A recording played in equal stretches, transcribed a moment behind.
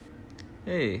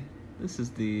Hey, this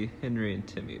is the Henry and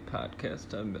Timmy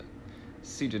podcast. I'm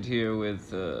seated here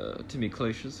with Timmy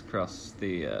Clacius across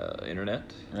the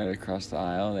internet. Right across the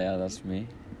aisle, yeah, that's me.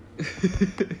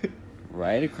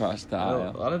 Right across the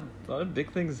aisle. A lot of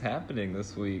big things happening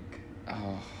this week.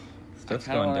 Oh, Stuff's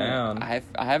going down. I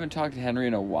haven't talked to Henry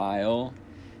in a while.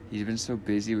 He's been so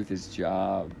busy with his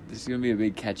job. This is gonna be a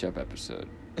big catch-up episode.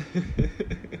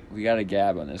 We got a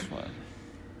gab on this one.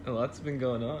 A lot's been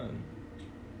going on.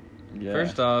 Yeah.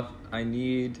 First off, I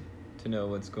need to know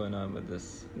what's going on with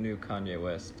this new Kanye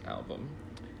West album.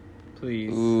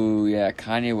 Please. Ooh, yeah,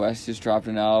 Kanye West just dropped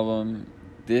an album.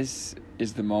 This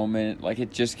is the moment. Like, it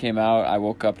just came out. I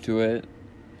woke up to it.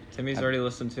 Timmy's already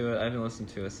listened to it. I haven't listened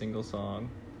to a single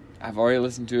song. I've already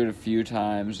listened to it a few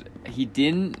times. He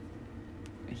didn't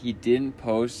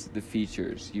post the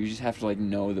features. You just have to, like,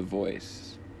 know the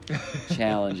voice.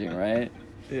 Challenging, right?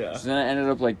 Yeah. So then I ended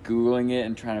up, like, Googling it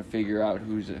and trying to figure out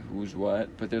who's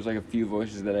what. But there's, like, a few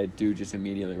voices that I do just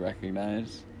immediately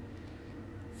recognize.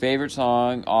 Favorite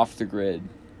song, Off the Grid.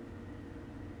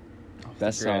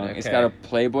 Best song. Okay. It's got a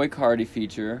Playboy Cardi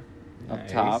feature up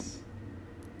top.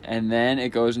 And then it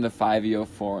goes into 5EO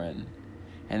Foreign.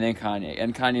 And then Kanye.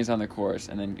 And Kanye's on the chorus.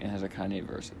 And then it has a Kanye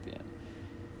verse at the end.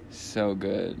 So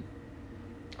good.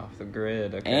 Off the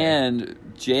Grid, okay. And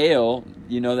Jail,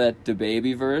 you know that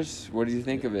DaBaby verse? What do you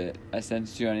think of it? I sent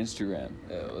it to you on Instagram.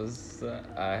 It was,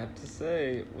 I have to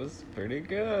say, it was pretty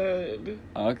good.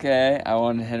 Okay, I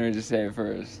wanted Henry to say it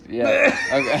first. Yeah,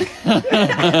 okay.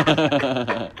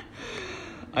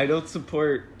 I don't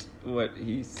support what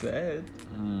he said,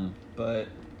 but...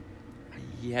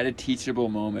 He had a teachable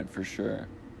moment for sure.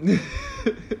 I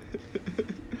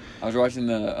was watching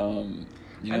the,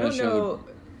 I don't know...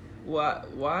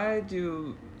 Why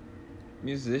do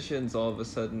musicians all of a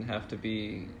sudden have to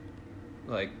be,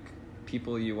 like,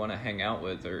 people you want to hang out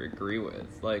with or agree with?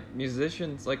 Like,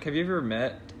 musicians, like, have you ever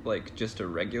met, like, just a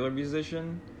regular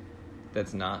musician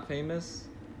that's not famous?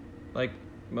 Like,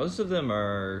 most of them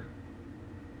are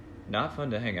not fun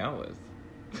to hang out with.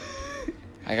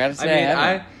 I gotta say,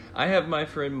 I have my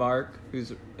friend Mark,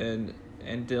 and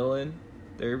Dylan,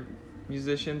 they're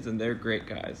musicians, and they're great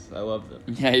guys. I love them.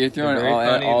 Yeah, you're throwing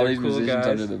all these cool musicians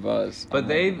under the bus. But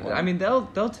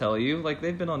they'll tell you, like,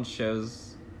 they've been on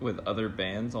shows with other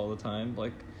bands all the time.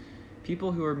 Like,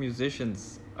 people who are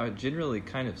musicians are generally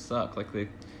kind of suck. Like,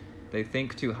 they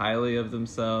think too highly of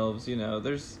themselves. You know,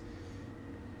 they're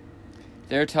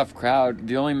a tough crowd.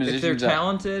 The only musicians if they're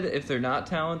talented, if they're not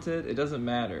talented, it doesn't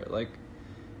matter. Like,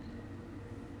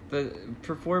 the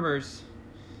performers,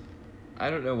 I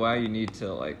don't know why you need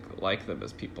to like them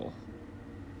as people.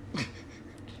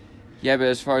 Yeah, but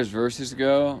as far as verses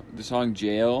go, the song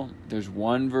Jail, there's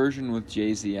one version with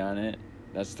Jay-Z on it.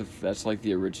 That's like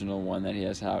the original one that he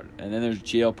has out. And then there's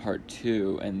Jail Part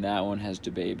 2, and that one has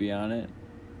DaBaby on it.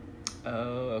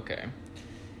 Oh, okay.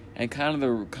 And kind of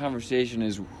the conversation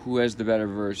is who has the better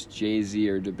verse, Jay-Z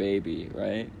or DaBaby,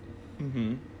 right?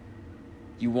 Mm-hmm.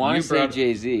 You want to say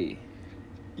Jay-Z.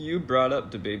 You brought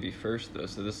up DaBaby first, though,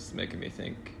 so this is making me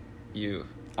think you.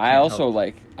 I also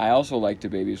like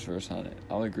DaBaby's verse on it.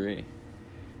 I'll agree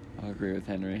with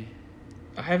Henry.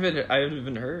 I haven't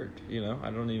even heard. You know,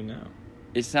 I don't even know.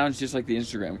 It sounds just like the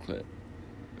Instagram clip.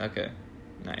 Okay,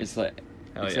 nice. It's like,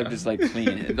 hell except yeah. it's like clean.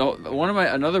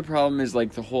 Another problem is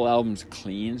like the whole album's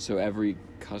clean, so every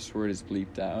cuss word is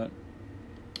bleeped out.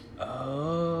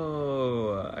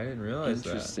 Oh, I didn't realize that.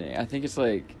 Interesting. I think it's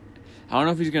like, I don't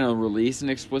know if he's going to release an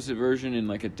explicit version in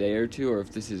like a day or two, or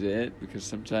if this is it, because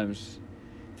sometimes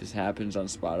this happens on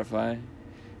Spotify.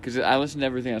 Because I listen to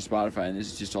everything on Spotify, and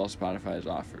this is just all Spotify has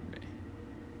offered me.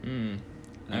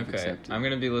 Okay. I'm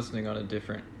going to be listening on a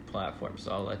different platform,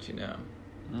 so I'll let you know.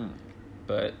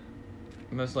 But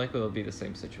most likely it'll be the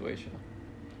same situation.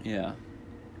 Yeah.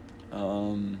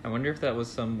 I wonder if that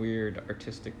was some weird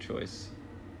artistic choice.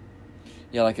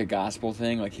 Yeah, like a gospel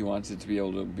thing, like he wants it to be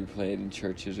able to be played in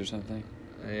churches or something.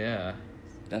 Yeah.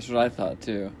 That's what I thought,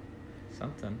 too.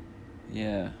 Something.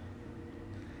 Yeah.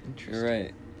 Interesting. You're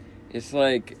right. It's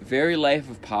like very Life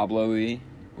of Pablo-y,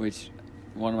 which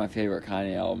one of my favorite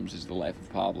Kanye albums is The Life of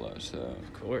Pablo, so...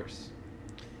 Of course.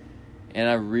 And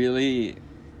I really...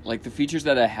 Like, the features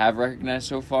that I have recognized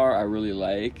so far, I really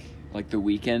like. Like, The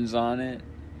Weeknd's on it.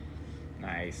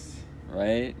 Nice.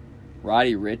 Right?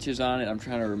 Roddy Ricch is on it. I'm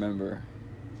trying to remember.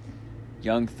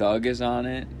 Young Thug is on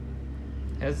it.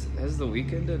 Has The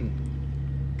Weeknd and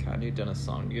Kanye done a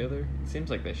song together? It seems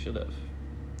like they should have.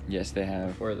 Yes, they have.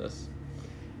 Before this.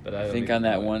 But I think on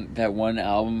that one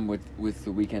album with The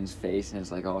Weeknd's face, and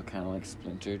it's like all kind of like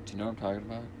splintered. Do you know what I'm talking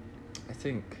about? I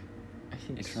think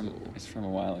it's from a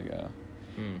while ago.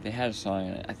 They had a song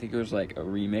in it. I think it was like a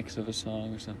remix of a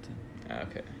song or something.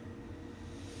 Okay.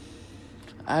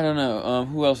 I don't know.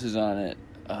 Who else is on it?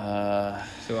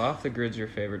 So Off the Grid's your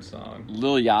favorite song.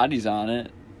 Lil Yachty's on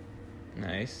it.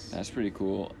 Nice. That's pretty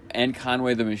cool. And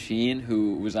Conway the Machine,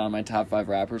 who was on my top 5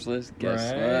 rappers list.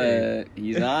 Guess what?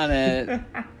 He's on it,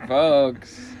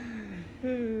 folks.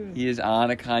 He is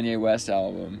on a Kanye West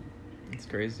album. It's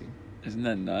crazy. Isn't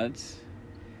that nuts?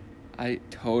 I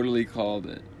totally called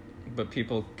it. But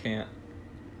people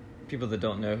that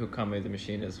don't know who Conway the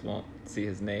Machine is won't see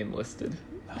his name listed.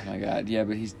 Oh my god, yeah,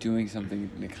 but he's doing something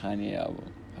in the Kanye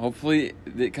album. Hopefully,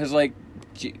 because like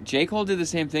J. Cole did the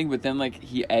same thing, but then like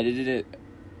he edited it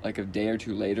like a day or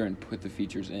two later and put the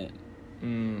features in.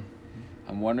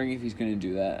 I'm wondering if he's going to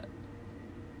do that.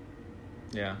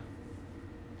 Yeah.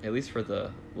 At least for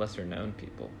the lesser known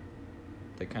people.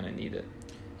 They kind of need it.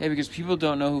 Yeah, because people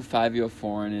don't know who 5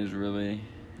 Foreign is really.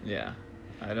 Yeah.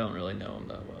 I don't really know him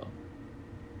that well.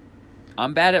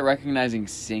 I'm bad at recognizing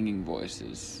singing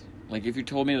voices. Like, if you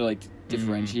told me to, like,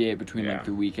 differentiate between, like,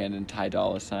 The Weeknd and Ty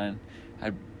Dolla $ign,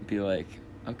 I'd be like,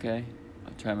 okay,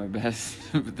 I'll try my best,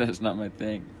 but that's not my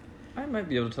thing. I might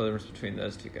be able to tell the difference between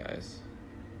those two guys.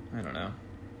 I don't know.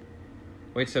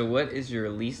 Wait, so what is your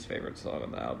least favorite song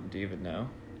on the album? Do you even know?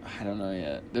 I don't know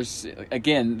yet. There's,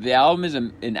 again, the album is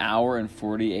an hour and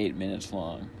 48 minutes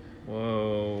long.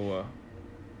 Whoa.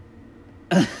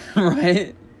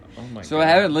 Right? Oh my god. So I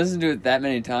haven't listened to it that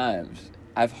many times.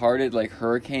 I've hearted like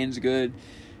Hurricane's good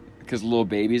because Lil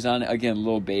Baby's on it. Again,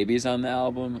 Lil Baby's on the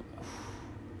album.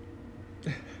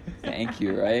 Thank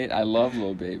you, right? I love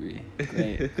Lil Baby.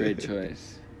 Great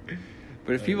choice.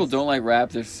 But if people don't like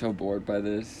rap, they're so bored by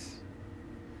this.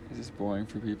 Is this boring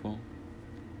for people?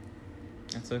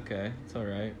 That's okay. It's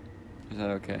alright. Is that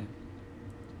okay?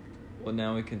 Well,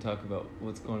 now we can talk about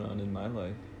what's going on in my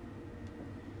life.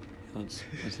 Let's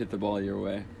hit the ball your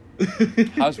way.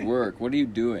 How's work? What are you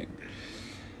doing?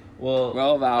 Well,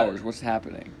 12 hours. What's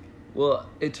happening? Well,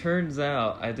 it turns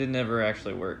out I did never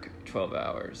actually work 12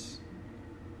 hours.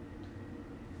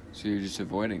 So you're just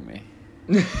avoiding me.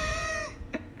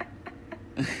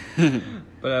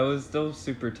 But I was still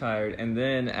super tired. And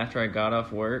then after I got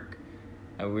off work,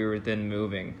 we were then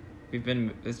moving. We've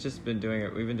been doing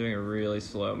a really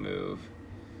slow move.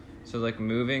 So like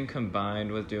moving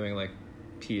combined with doing like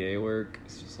PA work,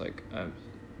 it's just like I've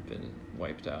been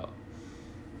wiped out.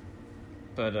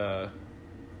 But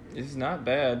it's not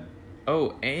bad.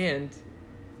 Oh, and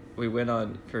we went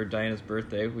on for Diana's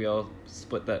birthday. We all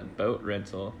split that boat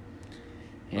rental.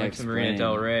 Yeah, to Marina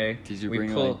Del Rey. Did you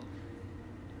bring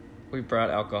We brought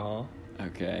alcohol.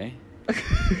 Okay.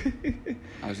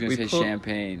 I was gonna say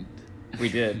champagne. We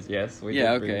did, yes. We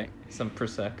yeah, did okay. Some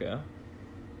Prosecco.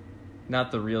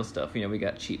 Not the real stuff. You know, we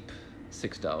got cheap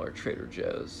 $6 Trader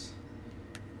Joe's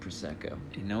Prosecco.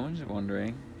 No one's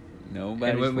wondering.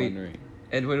 Nobody's wondering.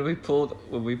 And when we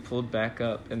pulled back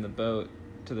up in the boat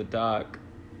to the dock,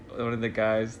 one of the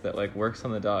guys that like works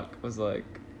on the dock was like,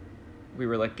 we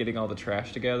were like getting all the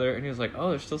trash together, and he was like,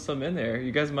 "Oh, there's still some in there.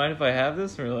 You guys mind if I have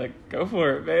this?" And we're like, "Go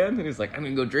for it, man." And he's like, "I'm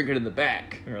gonna go drink it in the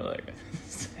back." And we're like,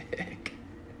 "Sick."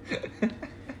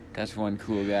 That's one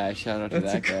cool guy. Shout out to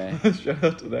that guy. Shout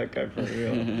out to that guy for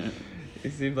real. He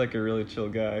seemed like a really chill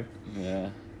guy. Yeah.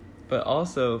 But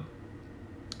also,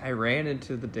 I ran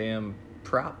into the damn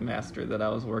prop master that I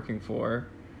was working for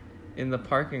in the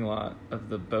parking lot of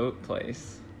the boat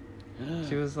place.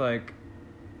 She was like,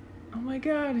 "Oh my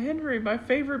god, Henry, my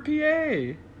favorite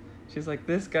PA." She's like,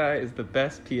 "This guy is the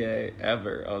best PA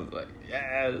ever." I was like,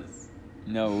 "Yes."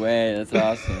 No way, that's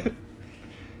awesome.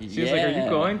 She was like, "Are you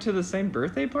going to the same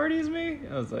birthday party as me?"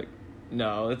 I was like,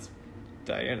 "No, it's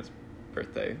Diana's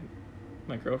birthday.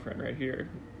 My girlfriend right here."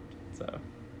 So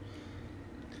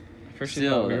first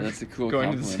still, that's a cool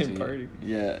going to the compliment same party.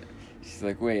 Yeah. She's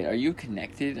like, "Wait, are you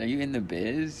connected? Are you in the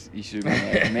biz?" You should have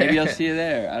been like, "Maybe I'll see you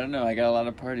there. I don't know. I got a lot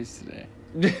of parties today.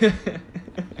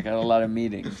 I got a lot of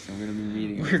meetings. I'm gonna be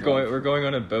meeting." We're going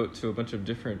on a boat to a bunch of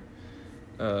different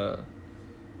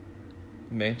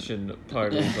mansion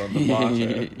parties on the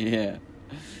water. Yeah,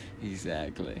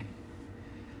 exactly.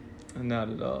 Not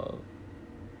at all.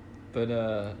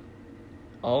 But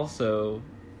also,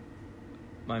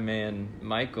 my man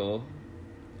Michael,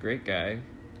 great guy.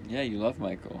 Yeah, you love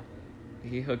Michael.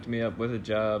 He hooked me up with a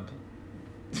job.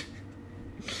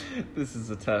 This is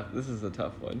a tough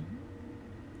one.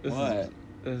 This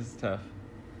is tough.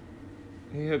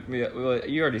 He hooked me up. Well,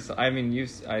 you already saw. I mean,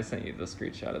 I sent you the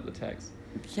screenshot of the text.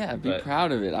 Yeah, be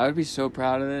proud of it. I would be so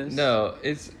proud of this. No,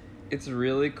 it's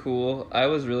really cool. I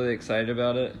was really excited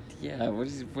about it. Yeah, what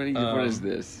is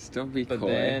this? Don't be coy. But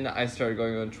then I started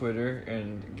going on Twitter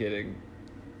and getting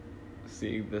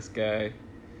seeing this guy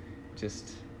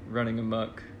just running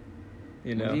amok.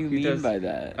 You know, what do you mean by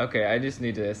that? Okay, I just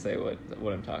need to say what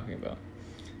I'm talking about.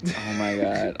 Oh my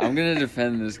god, I'm gonna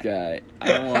defend this guy. I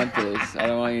don't want this. I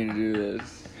don't want you to do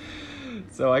this.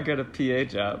 So I got a PA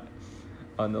job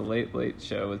on the Late Late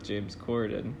Show with James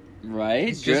Corden.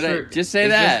 Right? Just say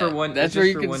that. Just for one, That's where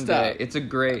you can one stop. day. It's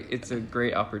a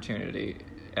great opportunity,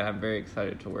 and I'm very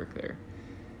excited to work there.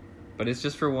 But it's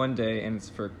just for one day, and it's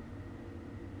for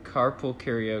carpool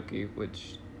karaoke,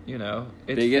 which, you know,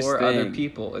 it's biggest for thing. other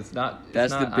people. It's not.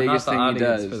 That's it's not, the biggest I'm not the thing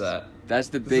he audience does. for that. That's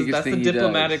the biggest thing he does. That's the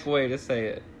diplomatic way to say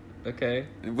it. Okay.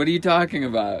 What are you talking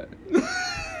about?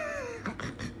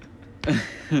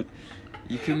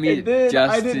 You can meet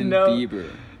Justin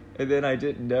Bieber. And then I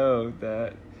didn't know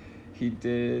that he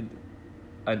did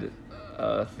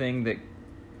a thing that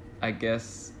I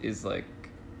guess is like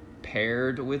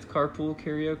paired with carpool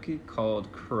karaoke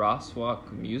called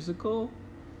Crosswalk Musical,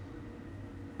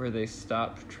 where they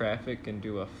stop traffic and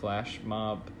do a flash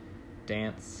mob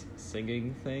dance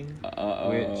singing thing,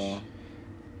 which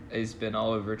has been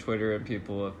all over Twitter, and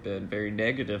people have been very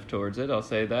negative towards it. I'll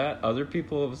say that. Other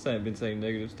people have been saying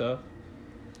negative stuff.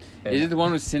 And is it the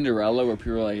one with Cinderella where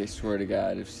people are like, I swear to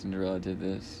God, if Cinderella did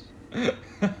this? Is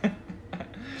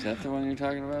that the one you're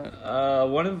talking about?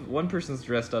 One person's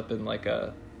dressed up in like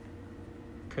a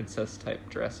princess type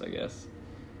dress, I guess.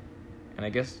 And I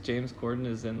guess James Corden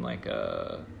is in like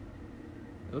it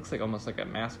looks like almost like a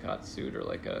mascot suit or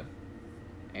like a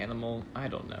animal. I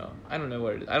don't know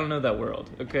what it is. I don't know that world,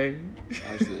 okay?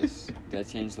 How's this? Did I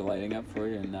change the lighting up for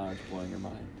you and now it's blowing your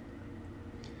mind?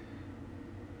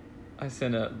 I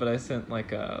sent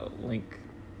like a link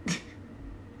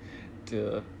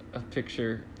to a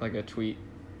picture, like a tweet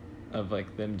of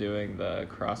like them doing the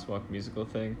Crosswalk Musical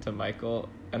thing to Michael,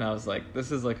 and I was like,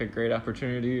 this is like a great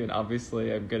opportunity, and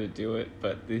obviously I'm gonna do it,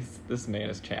 but this man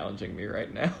is challenging me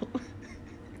right now.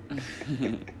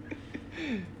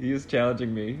 He is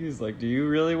challenging me. He's like, do you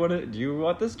really want it? Do you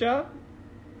want this job?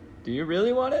 Do you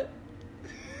really want it?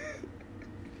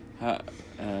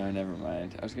 Never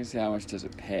mind. I was gonna say how much does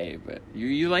it pay, but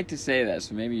you like to say that,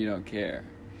 so maybe you don't care.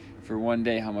 For one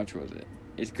day, how much was it?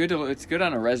 It's good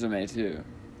on a resume too.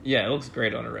 Yeah, it looks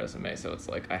great on a resume, so it's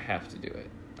like I have to do it.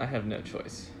 I have no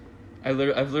choice. I've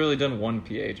literally done one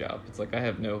PA job. It's like I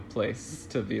have no place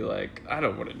to be like, I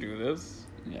don't want to do this.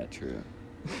 Yeah, true.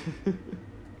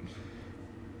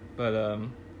 But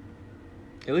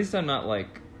at least I'm not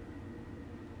like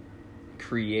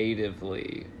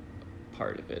creatively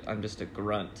part of it. I'm just a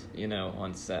grunt, you know,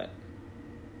 on set.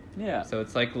 Yeah. So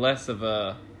it's like less of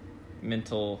a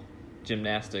mental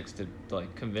gymnastics to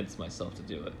like convince myself to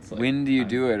do it. It's like, when do you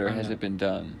do it, or has it been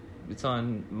done? It's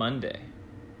on Monday.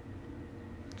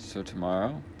 So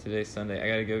tomorrow? Today's Sunday. I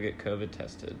gotta go get COVID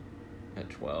tested at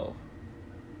 12.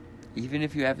 Even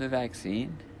if you have the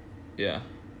vaccine? Yeah.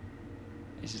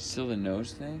 Is it still the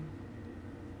nose thing?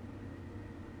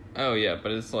 Oh yeah,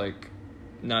 but it's like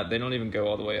not. They don't even go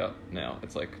all the way up now.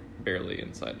 It's like barely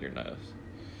inside your nose.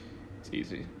 It's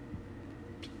easy.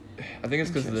 I think it's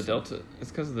because of the Delta.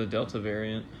 It's because of the Delta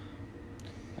variant.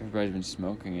 Everybody's been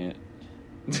smoking it.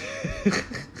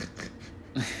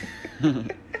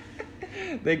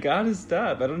 They gotta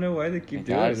stop. I don't know why they keep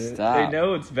doing it. Stop. They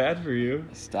know it's bad for you.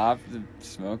 Stop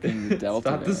smoking the Delta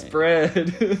Stop the variant.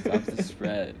 spread. Stop the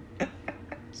spread.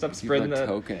 Stop spreading that.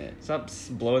 Toking it. Stop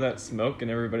blowing that smoke in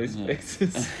everybody's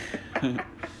faces.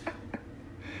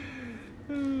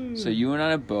 So you went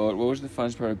on a boat. What was the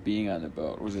funnest part of being on the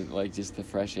boat? Was it like just the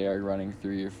fresh air running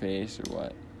through your face, or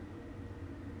what?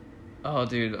 Oh,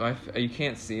 dude, you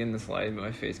can't see in this light, but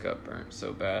my face got burnt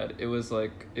so bad. It was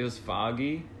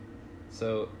foggy,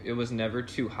 so it was never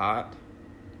too hot.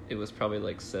 It was probably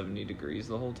like 70 degrees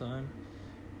the whole time.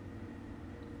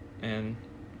 And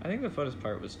I think the funnest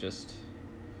part was just,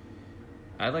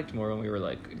 I liked more when we were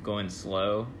like going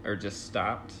slow or just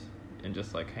stopped and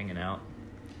just like hanging out.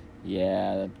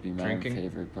 Yeah, that'd be my drinking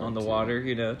favorite part on the too. water,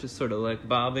 you know, just sort of like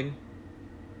bobbing.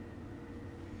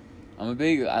 I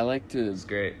like to It's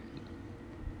great.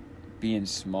 be in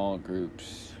small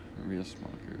groups, real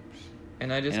small groups.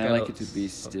 And I like it to be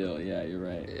still. Yeah, you're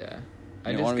right. Yeah.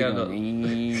 I just gotta.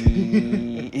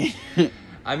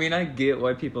 I mean, I get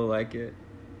why people like it,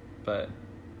 but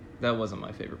that wasn't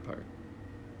my favorite part.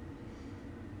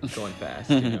 Going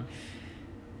fast, you know.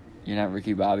 You're not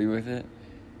Ricky Bobby with it?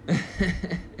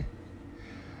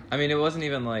 I mean, it wasn't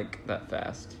even like that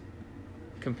fast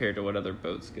compared to what other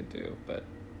boats could do, but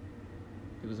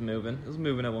it was moving. It was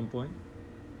moving at one point.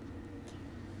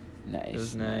 Nice. It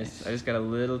was nice. I just got a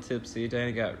little tipsy.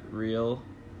 Danny got real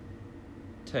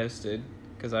toasted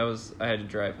because I had to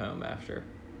drive home after.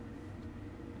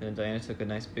 And Diana took a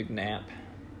nice big nap.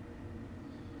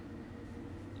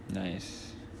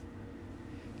 Nice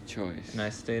choice. And I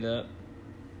stayed up,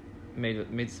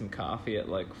 made some coffee at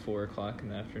like 4:00 in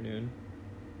the afternoon.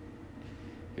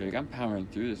 You're like, I'm powering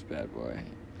through this bad boy.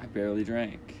 I barely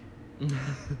drank. It's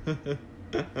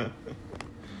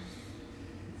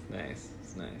nice.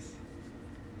 It's nice.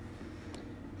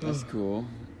 That's cool.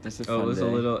 That's a fun it was day.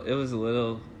 a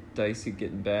little dicey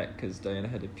getting back because Diana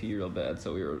had to pee real bad,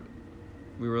 so we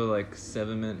were like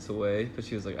 7 minutes away, but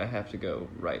she was like, I have to go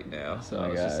right now. So I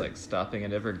was just like stopping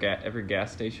at every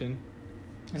gas station.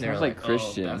 And they were like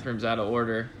Christian. Oh, bathroom's out of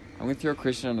order. I'm going to throw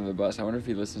Christian under the bus. I wonder if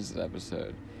he listens to the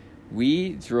episode.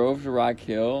 We drove to Rock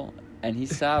Hill, and he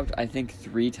stopped, I think,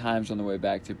 3 times on the way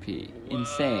back to pee.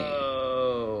 Insane.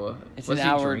 Whoa. It's was an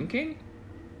he hour. Drinking?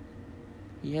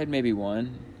 He had maybe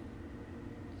one.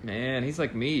 Man, he's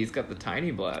like me. He's got the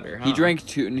tiny bladder. Huh? He drank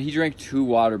 2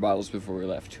 water bottles before we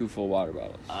left. 2 full water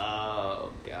bottles.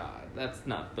 Oh, God. That's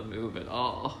not the move at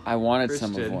all. I wanted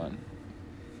Christian. some of one.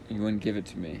 You wouldn't give it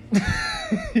to me.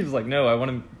 He was like, no, I want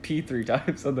to pee 3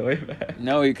 times on the way back.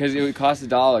 No, because it would cost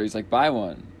 $1. He's like, buy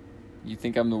one. You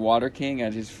think I'm the water king? I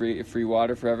just free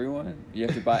water for everyone? You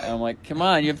have to buy. And I'm like, come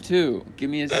on, you have 2. Give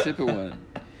me a sip of one.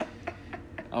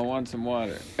 I want some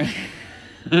water.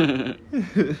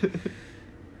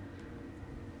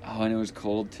 Oh, and it was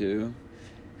cold too.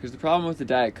 Because the problem with the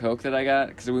Diet Coke that I got,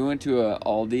 because we went to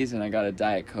Aldi's and I got a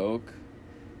Diet Coke,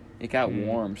 it got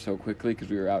warm so quickly because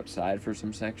we were outside for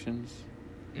some sections.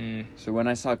 So when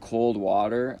I saw cold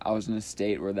water, I was in a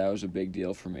state where that was a big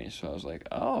deal for me. So I was like,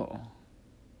 oh.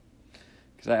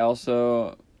 Because I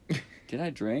also... Did I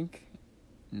drink?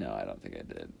 No, I don't think I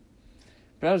did.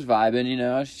 But I was vibing, you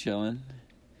know, I was chilling.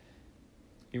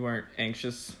 You weren't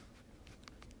anxious?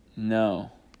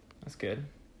 No. That's good.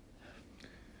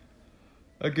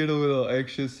 I get a little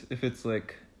anxious if it's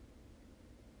like...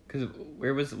 Because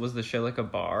where was the show, like a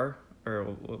bar? Or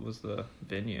what was the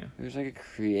venue? It was like a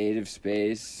creative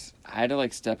space. I had to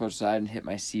like step outside and hit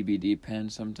my CBD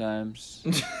pen sometimes.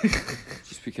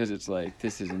 Just because it's like,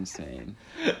 this is insane.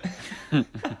 It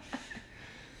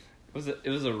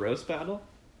was a roast battle?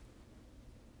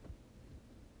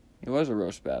 It was a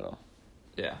roast battle.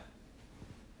 Yeah.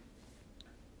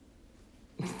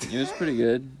 It was pretty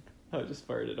good. I just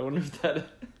farted. I wonder if that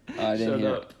I didn't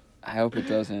hear up. it. I hope it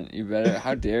doesn't. You better.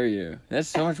 How dare you? That's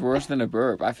so much worse than a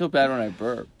burp. I feel bad when I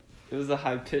burp. It was a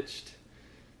high-pitched...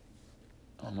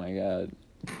 Oh my god.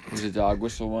 Was a dog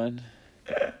whistle one?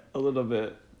 A little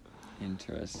bit.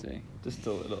 Interesting. Just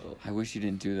a little. I wish you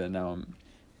didn't do that. Now I'm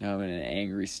in an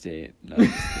angry state. No, I'm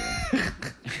just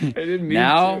kidding. I didn't mean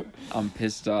now, to. I'm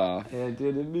pissed off. I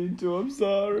didn't mean to. I'm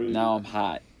sorry. Now I'm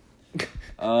hot.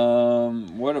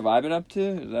 What have I been up to?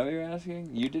 Is that what you're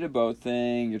asking? You did a boat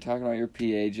thing. You're talking about your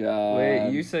PA job.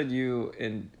 Wait, you said you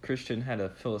and Christian had a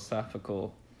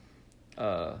philosophical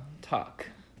talk.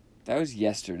 That was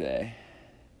yesterday.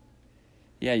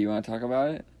 Yeah, you want to talk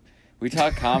about it? We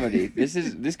talk comedy.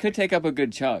 This could take up a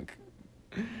good chunk.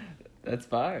 That's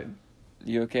fine.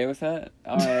 You okay with that?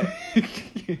 All right.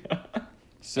 Yeah.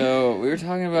 So we were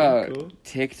talking about Cool.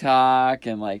 TikTok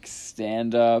and like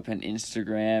stand up and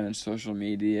Instagram and social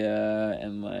media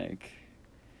and like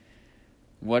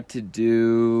what to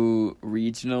do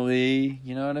regionally.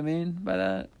 You know what I mean by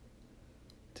that?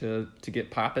 To get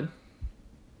popping.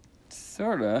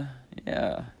 Sorta,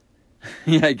 yeah.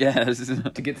 Yeah, I guess.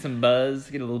 To get some buzz,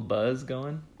 get a little buzz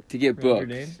going. To get For your booked.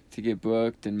 name? To get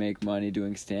booked and make money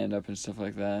doing stand up and stuff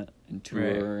like that. And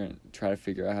tour Right. and try to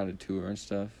figure out how to tour and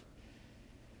stuff.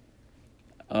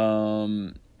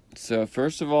 So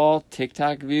first of all,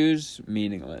 TikTok views,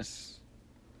 meaningless.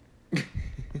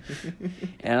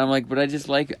 And I'm like, but I just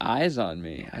like eyes on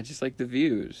me. I just like the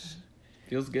views.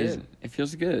 Feels good. It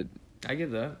feels good. I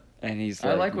get that. And he's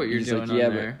I like what you're he's doing like, yeah,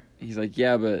 on there. But he's like,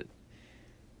 yeah, but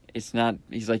it's not.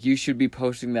 He's like, you should be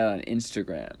posting that on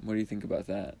Instagram. What do you think about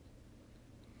that?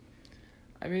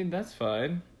 I mean, that's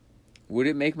fine. Would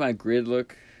it make my grid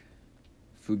look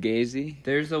fugazi?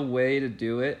 There's a way to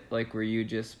do it, like where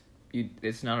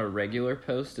it's not a regular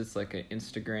post, it's like an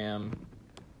Instagram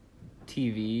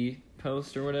TV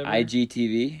post or whatever.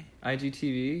 IGTV?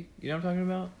 IGTV? You know what I'm talking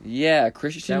about? Yeah, That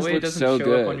Christians way it look doesn't so show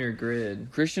good. up on your grid.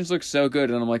 Christians look so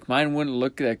good, and I'm like, mine wouldn't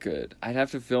look that good. I'd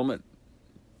have to film it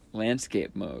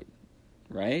landscape mode,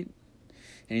 right?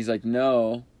 And he's like,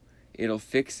 no, it'll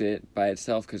fix it by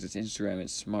itself because it's Instagram,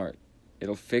 it's smart.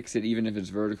 It'll fix it even if it's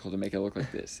vertical to make it look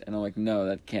like this. And I'm like, no,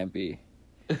 that can't be.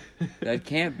 That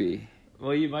can't be.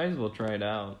 Well, you might as well try it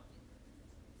out.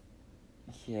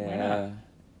 Yeah. Why not?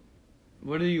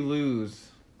 What do you lose?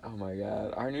 Oh my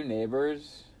god. Our new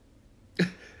neighbors.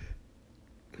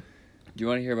 Do you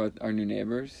want to hear about our new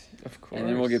neighbors? Of course. And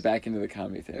then we'll get back into the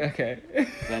comedy thing. Okay.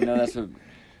 'Cause I know that's what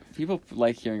people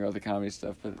like hearing about the comedy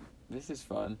stuff, but this is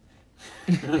fun.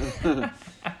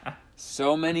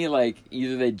 So many, like,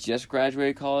 either they just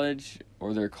graduated college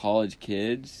or they're college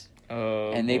kids.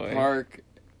 Oh, and they boy. park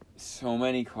so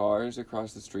many cars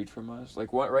across the street from us.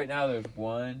 Like, what? Right now there's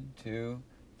 1, 2,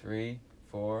 3,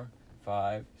 4,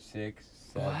 5, 6,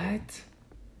 7. What?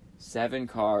 7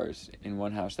 cars in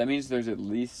one house. That means there's got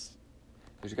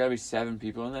to be 7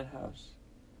 people in that house.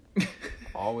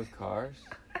 All with cars.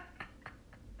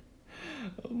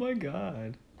 Oh my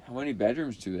god. How many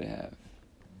bedrooms do they have?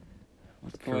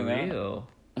 What's For going real?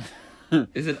 on?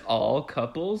 Is it all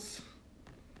couples?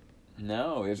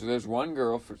 No, there's one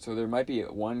girl, so there might be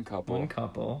one couple. One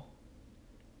couple.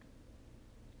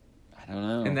 I don't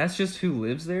know. And that's just who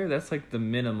lives there? That's like the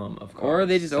minimum of cars. Or are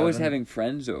they just always 7? having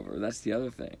friends over? That's the other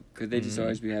thing. Could they just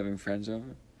always be having friends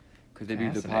over? Could they be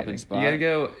the poppin' spot?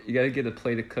 You gotta get a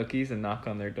plate of cookies and knock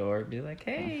on their door and be like,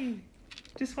 hey,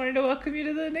 just wanted to welcome you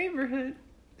to the neighborhood.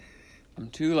 I'm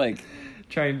too, like...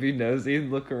 Try and be nosy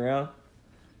and look around.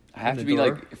 I have to be,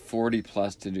 like, 40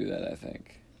 plus to do that, I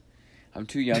think. I'm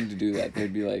too young to do that.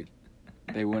 They'd be like...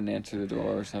 They wouldn't answer the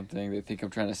door or something. They think I'm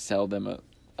trying to sell them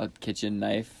a kitchen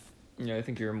knife. Yeah, I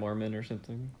think you're a Mormon or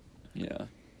something. Yeah.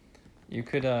 You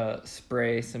could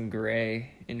spray some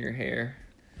gray in your hair.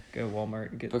 Go to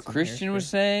Walmart and get But some Christian was hairspray.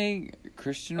 saying...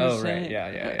 Oh, right.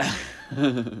 Yeah.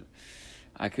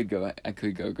 I could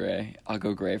go gray. I'll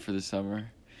go gray for the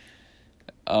summer.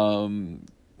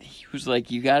 He was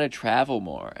like, you gotta travel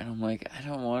more. And I'm like, I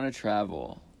don't want to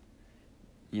travel.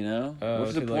 You know?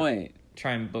 What's the point?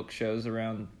 Try and book shows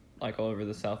around, like, all over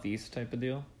the Southeast type of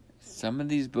deal? Some of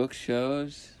these book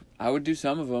shows, I would do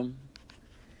some of them.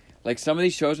 Like, some of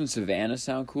these shows in Savannah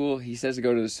sound cool. He says to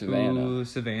go to the Savannah. Ooh,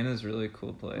 Savannah's really a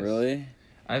cool place. Really?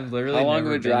 I've literally How long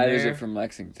never of a been drive there. is it from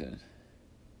Lexington?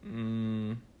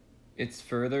 It's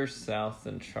further south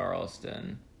than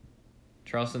Charleston.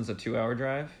 Charleston's a 2-hour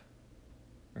drive,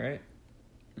 right?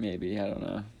 Maybe, I don't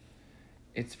know.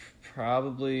 It's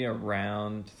probably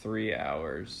around 3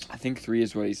 hours. I think 3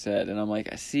 is what he said. And I'm like,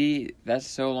 I see, that's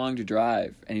so long to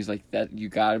drive. And he's like, that you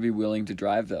gotta be willing to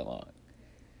drive that long.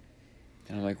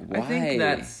 And I'm like, why?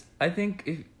 I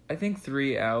think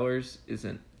 3 hours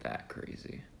isn't that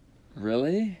crazy.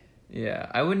 Really? Yeah,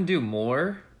 I wouldn't do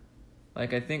more.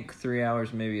 Like, I think 3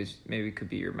 hours maybe could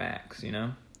be your max, you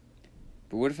know?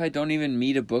 But what if I don't even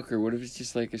meet a booker? What if it's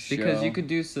just like a show? Because you could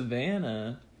do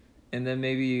Savannah, and then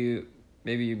maybe you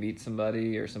meet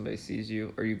somebody, or somebody sees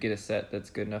you, or you get a set that's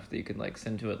good enough that you can, like,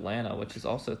 send to Atlanta, which is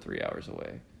also 3 hours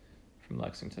away from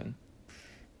Lexington.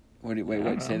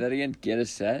 Wait, say that again? Get a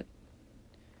set?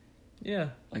 Yeah.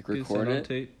 Like, Do record set on it?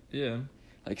 tape. Yeah.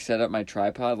 Like, set up my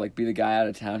tripod? Like, be the guy out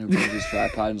of town who brings his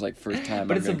tripod and is like, first time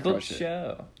But I'm it's a gonna book crush it.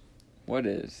 show. What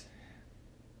is?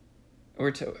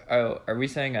 Are we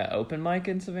saying an open mic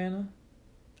in Savannah?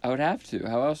 I would have to.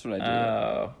 How else would I do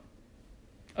it?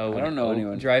 Oh, I don't know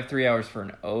anyone. Drive 3 hours for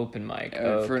an open mic.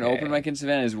 For an open mic in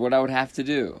Savannah is what I would have to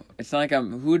do. It's not like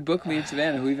who would book me in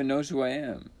Savannah? Who even knows who I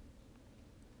am?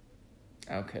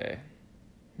 Okay.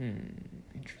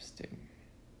 Interesting.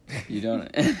 You don't.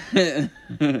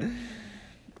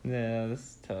 Yeah,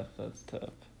 that's tough.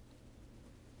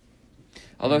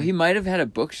 Although he might have had a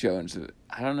book show, and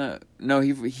I don't know. No,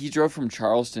 he drove from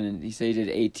Charleston, and he said he did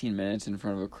 18 minutes in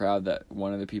front of a crowd that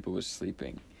one of the people was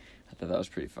sleeping. I thought that was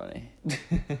pretty funny.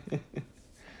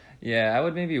 Yeah, I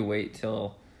would maybe wait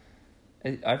till...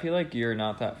 I feel like you're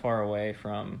not that far away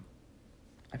from...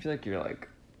 I feel like you're like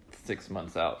 6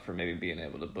 months out from maybe being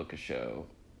able to book a show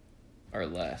or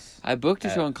less. I booked a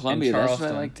show in Columbia. That's what I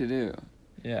Charleston. like to do.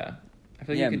 Yeah. I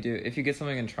feel like you could do... If you get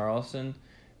something in Charleston,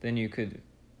 then you could...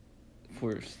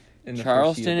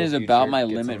 Charleston is about my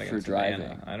limit for driving.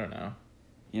 Savannah. I don't know.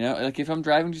 You know, like if I'm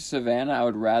driving to Savannah, I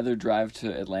would rather drive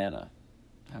to Atlanta.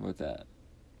 How about that?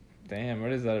 Damn,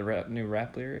 what is that, a new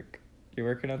rap lyric? You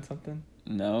working on something?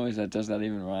 No, does that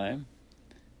even rhyme?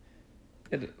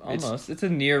 Almost. It's a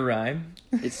near rhyme.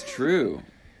 It's true.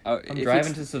 I'm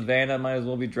driving to Savannah, might as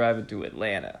well be driving to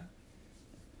Atlanta.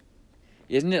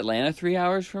 Isn't Atlanta 3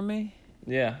 hours from me?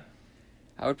 Yeah.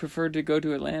 I would prefer to go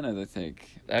to Atlanta, I think.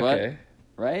 Okay.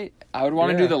 But, right? I would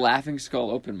want to do the Laughing Skull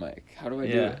open mic. How do I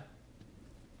do it?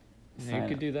 Yeah, you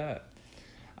could do that.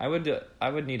 I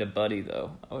would need a buddy,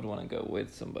 though. I would want to go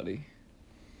with somebody.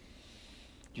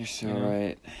 You're so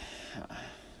right.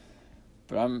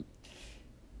 But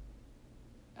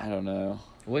I don't know.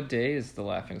 What day is the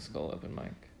Laughing Skull open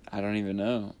mic? I don't even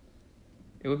know.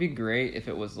 It would be great if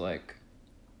it was like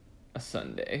a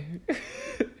Sunday.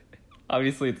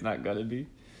 Obviously, it's not gonna be.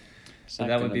 So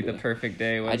that would be the perfect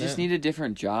day, wouldn't I just need a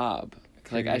different job.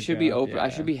 Like, I should be open. Yeah. I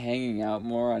should be hanging out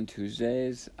more on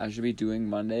Tuesdays. I should be doing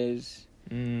Mondays.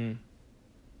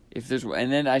 If there's,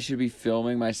 and then I should be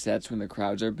filming my sets when the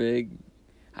crowds are big.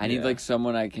 I need like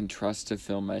someone I can trust to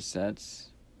film my sets.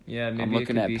 Yeah, maybe I'm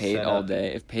looking at Pate all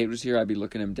day. If Pate was here, I'd be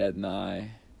looking him dead in the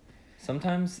eye.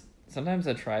 Sometimes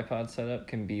a tripod setup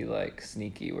can be like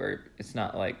sneaky, where it's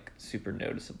not like super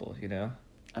noticeable. You know.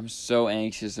 I'm so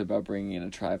anxious about bringing in a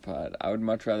tripod. I would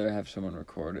much rather have someone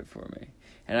record it for me,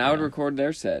 and I would record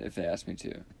their set if they asked me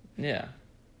to. Yeah.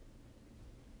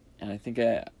 And I think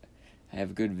I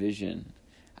have good vision.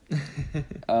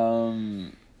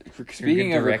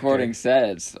 Speaking of recording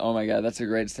sets, oh my god, that's a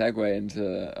great segue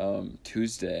into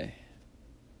Tuesday.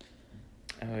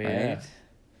 Oh yeah. Right?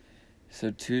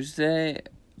 So Tuesday,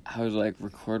 I was like,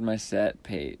 record my set,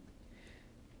 Pate,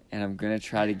 and I'm gonna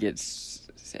try to get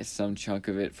some chunk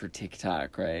of it for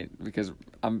TikTok, right? Because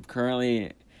I'm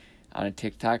currently on a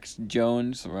TikTok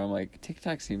Jones, where I'm like,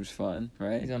 TikTok seems fun,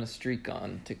 right? He's on a streak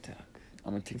on TikTok.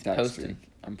 I'm a TikTok streak.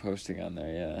 I'm posting on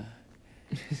there, yeah.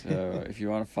 So if you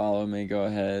want to follow me, go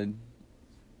ahead.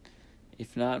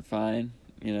 If not, fine,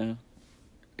 you know.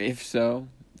 If so,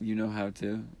 you know how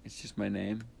to. It's just my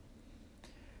name.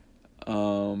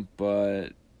 But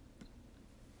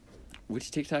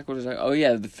which TikTok was I? Oh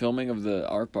yeah, the filming of the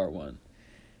Art Bar one.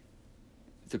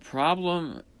 The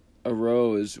problem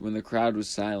arose when the crowd was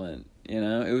silent. You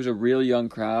know, it was a real young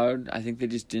crowd. I think they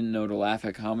just didn't know to laugh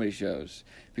at comedy shows.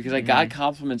 Because I got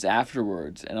compliments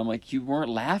afterwards, and I'm like, you weren't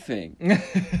laughing.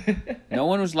 No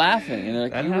one was laughing. And they're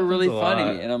like, you were really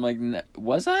funny. And I'm like,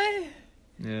 was I?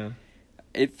 Yeah.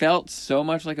 It felt so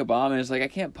much like a bomb, and it's like, I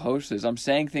can't post this. I'm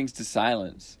saying things to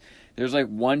silence. There's like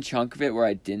one chunk of it where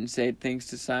I didn't say things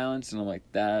to silence, and I'm like,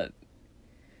 that,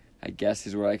 I guess,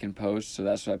 is where I can post, so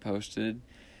that's what I posted.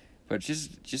 But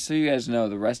just so you guys know,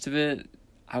 the rest of it,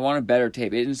 I want a better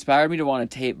tape. It inspired me to want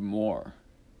to tape more.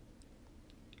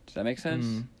 Does that make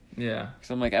sense? Yeah.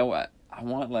 Because I'm like, I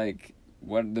want, like,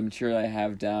 what the material I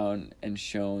have down and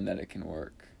shown that it can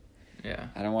work. Yeah.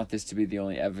 I don't want this to be the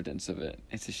only evidence of it.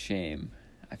 It's a shame.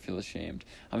 I feel ashamed.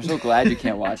 I'm so glad you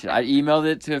can't watch it. I emailed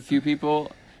it to a few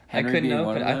people. Henry I couldn't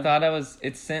open it. I thought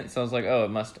it's sent, so I was like, oh,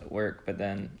 it must work. But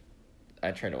then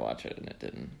I tried to watch it, and it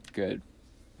didn't. Good.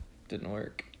 Didn't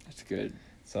work. That's good.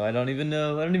 So I don't even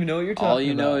know what you're talking about. All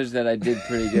you know is that I did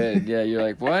pretty good. Yeah, you're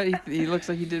like, what? He looks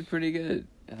like he did pretty good.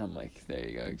 And I'm like, there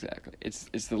you go, exactly. It's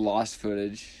the lost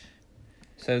footage.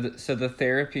 So the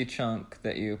therapy chunk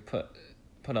that you put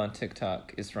on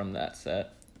TikTok is from that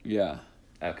set? Yeah.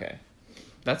 Okay.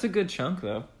 That's a good chunk,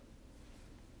 though.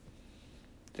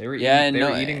 They were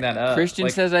eating that up. Christian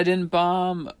says I didn't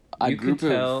bomb. A group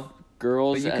of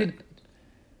girls.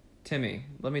 Timmy,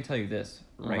 let me tell you this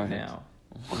right now,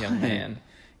 young man.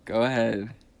 Go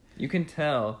ahead. You can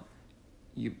tell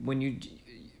when you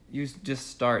just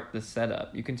start the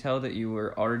setup. You can tell that you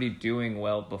were already doing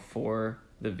well before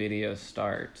the video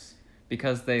starts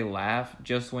because they laugh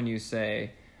just when you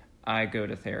say, "I go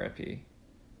to therapy."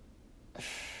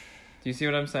 Do you see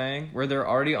what I'm saying? Where they're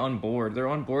already on board. They're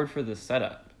on board for the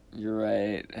setup. You're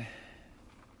right.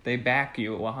 They back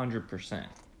you 100%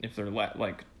 if they're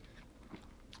like.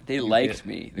 They liked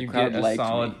me. The crowd liked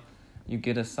me. You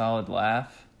get a solid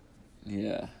laugh.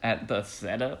 Yeah. At the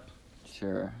setup.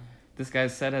 Sure. This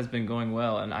guy's set has been going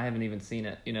well, and I haven't even seen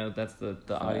it. You know, that's the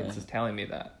audience is telling me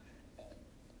that.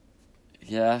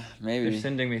 Yeah, maybe. They're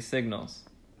sending me signals.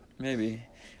 Maybe.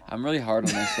 I'm really hard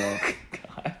on myself.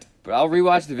 God. But I'll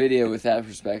rewatch the video with that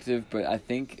perspective, but I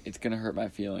think it's going to hurt my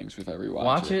feelings if I rewatch it.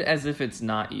 Watch it as if it's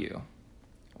not you.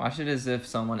 Watch it as if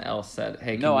someone else said,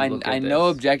 hey, can you look at I this? know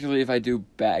objectively if I do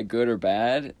good or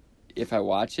bad if I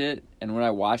watch it, and when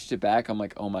I watched it back, I'm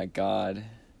like, oh my God.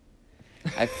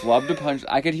 I flubbed a punch.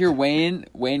 I could hear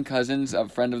Wayne Cousins, a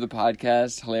friend of the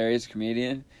podcast, hilarious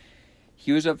comedian.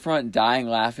 He was up front dying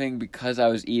laughing because I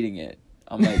was eating it.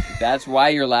 I'm like, that's why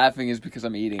you're laughing is because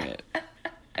I'm eating it.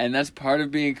 And that's part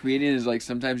of being a comedian is like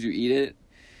sometimes you eat it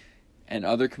and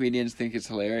other comedians think it's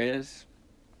hilarious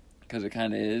because it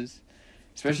kind of is.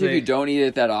 Especially if you don't eat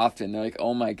it that often. They're like,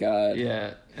 oh my God.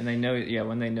 Yeah, and they know,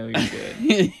 when they know you're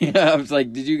good. Yeah, I was like,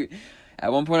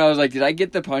 at one point I was like, did I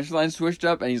get the punchline switched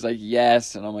up? And he's like,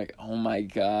 yes. And I'm like, oh my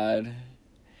God.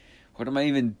 What am I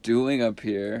even doing up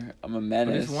here? I'm a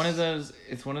menace. But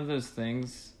it's one of those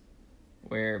things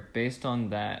where based on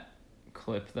that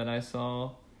clip that I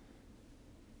saw,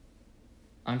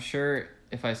 I'm sure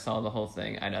if I saw the whole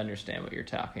thing, I'd understand what you're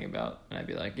talking about. And I'd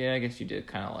be like, yeah, I guess you did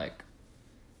kind of like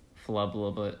flub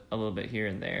a little bit here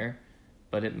and there.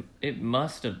 But it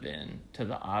must have been to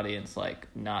the audience like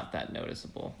not that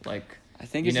noticeable. Like I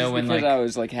think it's just because I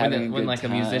was like having when a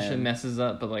musician messes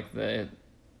up, but like the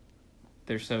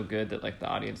they're so good that like the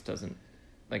audience doesn't,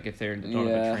 like if they don't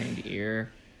have a trained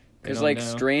ear. Because like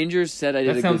strangers said I did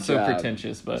a good job. That sounds so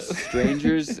pretentious, but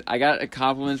strangers, I got a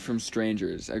compliment from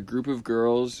strangers, a group of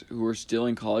girls who were still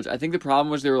in college. I think the problem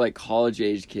was they were like college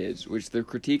age kids, which the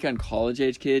critique on college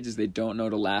age kids is they don't know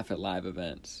to laugh at live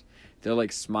events. They'll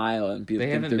like smile and be. They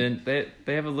haven't been.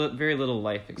 They have very little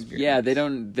life experience. Yeah, they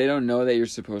don't know that you're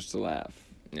supposed to laugh.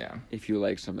 Yeah. If you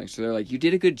like something, so they're like, you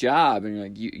did a good job, and you're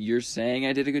like, you're saying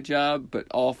I did a good job, but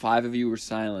all 5 of you were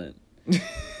silent.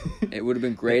 It would have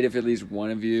been great if at least one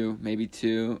of you, maybe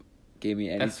 2, gave me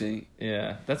anything.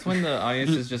 That's when the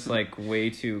audience is just like way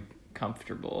too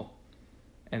comfortable,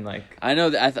 and like I know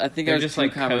that I think I was just too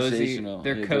like conversational.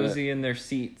 Cozy. They're cozy in their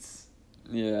seats.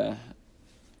 Yeah.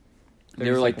 They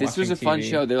were like, this was a fun TV.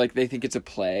 show. They're like, they think it's a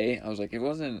play. I was like, it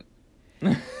wasn't.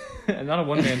 Not a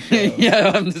one-man show.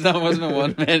 Yeah, that wasn't a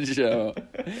one-man show.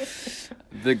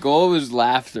 The goal was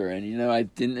laughter, and I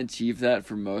didn't achieve that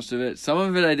for most of it. Some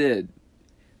of it I did.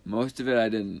 Most of it I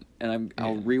didn't. And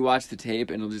I'll rewatch the tape,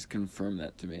 and it'll just confirm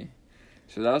that to me.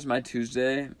 So that was my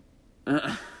Tuesday.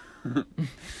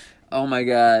 Oh my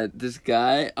god, this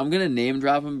guy, I'm going to name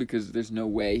drop him because there's no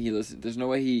way he listens. There's no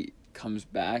way he comes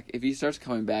back. If he starts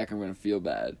coming back, I'm going to feel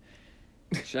bad.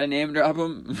 Should I name drop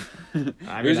him?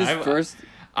 I mean,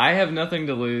 I have nothing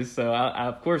to lose, so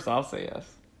of course I'll say yes.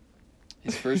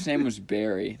 His first name was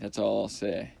Barry. That's all I'll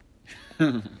say.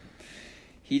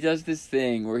 He does this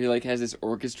thing where he like has this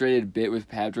orchestrated bit with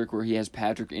Patrick where he has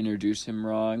Patrick introduce him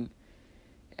wrong.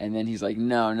 And then he's like,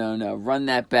 no, run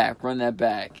that back. And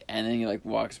then he like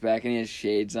walks back and he has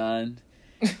shades on.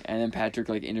 And then Patrick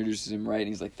like introduces him right and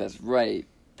he's like, that's right.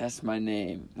 That's my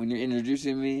name. When you're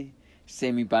introducing me,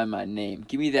 say me by my name.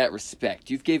 Give me that respect.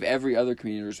 You've gave every other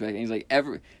comedian respect. And he's like,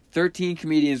 13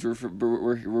 comedians were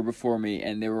before me,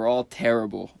 and they were all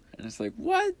terrible. And it's like,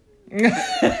 what?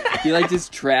 He like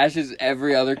just trashes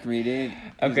every other comedian.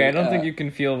 Okay, like, I don't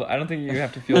think you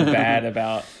have to feel bad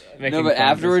about making No, but fun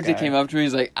afterwards of this guy. he came up to me.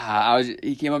 He's like,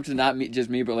 he came up to not just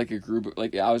me, but like a group.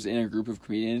 Like I was in a group of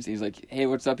comedians. He's like, hey,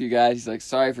 what's up, you guys? He's like,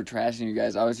 sorry for trashing you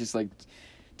guys. I was just like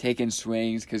taking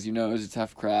swings because it was a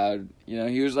tough crowd.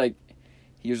 He was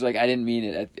like, I didn't mean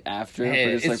it after. Hey,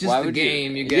 but it's like, just why the would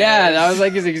game, you? guys. Yeah, that was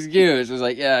like his excuse. It was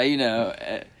like, yeah,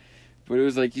 but it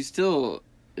was like, it's still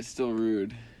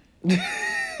rude.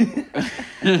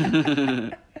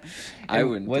 I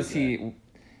wouldn't.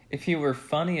 If he were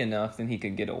funny enough, then he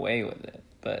could get away with it.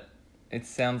 But it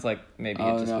sounds like maybe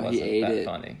it just wasn't that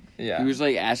funny. Yeah. He was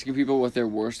like asking people what their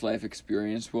worst life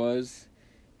experience was,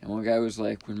 and one guy was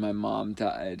like, when my mom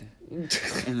died,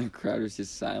 and the crowd was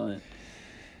just silent.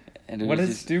 And what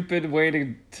a stupid way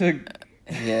to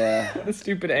yeah. What a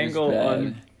stupid angle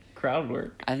on crowd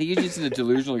work. I think he's just a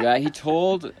delusional guy. He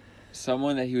told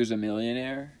someone that he was a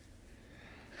millionaire.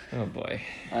 Oh boy.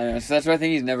 I know. So that's why I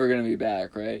think he's never going to be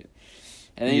back, right?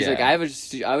 And then he's like, I have a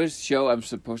show I'm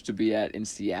supposed to be at in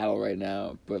Seattle right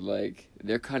now, but like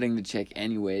they're cutting the check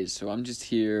anyways, so I'm just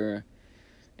here.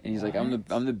 And he's like, I'm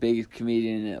the biggest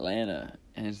comedian in Atlanta,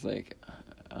 and it's like,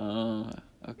 oh,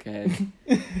 okay.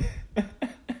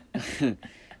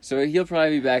 So he'll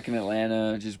probably be back in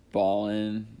Atlanta, just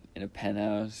balling in a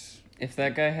penthouse. If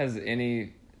that guy has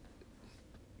any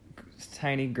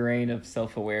tiny grain of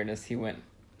self-awareness, he went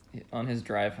on his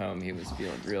drive home. He was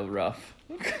feeling real rough.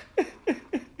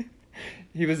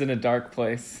 He was in a dark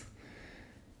place.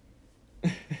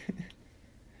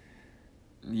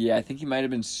 Yeah, I think he might have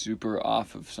been super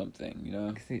off of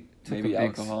something, He maybe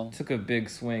alcohol. Took a big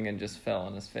swing and just fell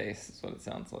on his face. Is what it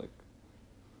sounds like.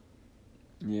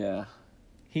 Yeah.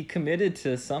 He committed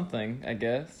to something, I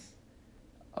guess.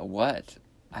 What?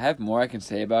 I have more I can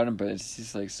say about him, but it's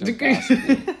just like so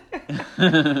gossipy.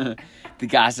 The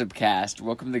Gossip Cast.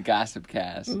 Welcome to Gossip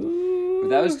Cast. But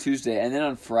that was Tuesday. And then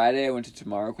on Friday, I went to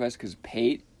Tomorrow Quest because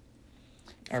Pate,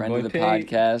 friend of the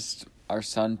podcast, our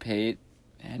son Pate,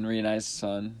 Henry and I's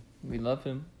son. We love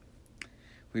him.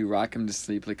 We rock him to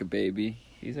sleep like a baby.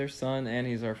 He's our son and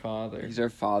he's our father. He's our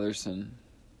fatherson.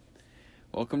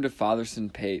 Welcome to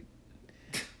Fatherson Pate.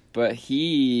 But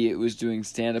he was doing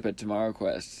stand-up at Tomorrow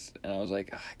Quest, and I was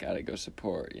like, I gotta go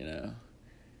support,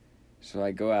 So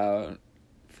I go out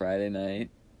Friday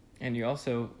night. And you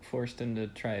also forced him to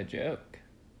try a joke.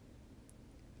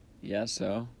 Yeah,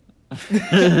 so.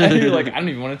 And you're like, I don't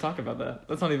even want to talk about that.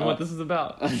 That's not even what this is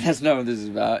about. That's not what this is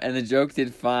about. And the joke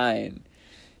did fine.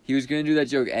 He was going to do that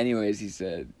joke anyways, he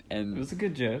said. And it was a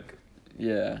good joke.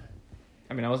 Yeah.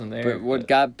 I mean, I wasn't there. But what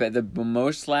got the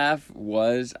most laugh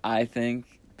was, I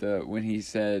think, when he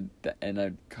said, and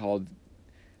I called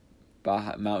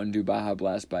Mountain Dew Baja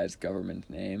Blast by its government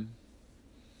name.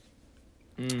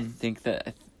 I think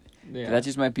that Yeah. That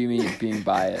just might be me being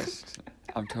biased.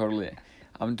 I'm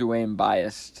Dwayne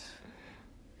biased.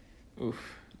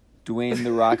 Oof. Dwayne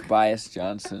the Rock Bias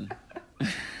Johnson.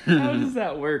 How does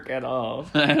that work at all?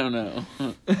 I don't know.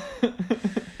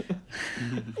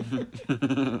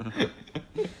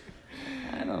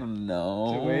 I don't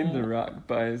know. Dwayne the Rock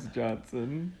Bias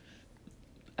Johnson.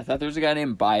 I thought there was a guy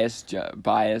named Bias.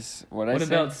 What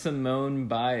about Simone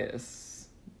Bias?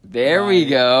 There we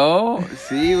go.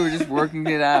 See, we're just working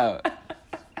it out.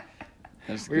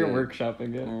 We're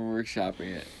workshopping it. We're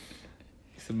workshopping it.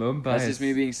 Simone Bias. That's just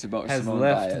me being Simone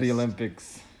left Bias. the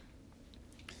Olympics.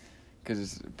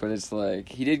 But it's like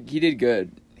he did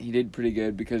good. He did pretty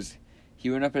good because he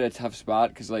went up at a tough spot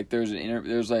because like there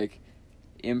was like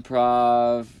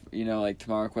improv, like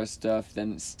Tomorrow Quest stuff,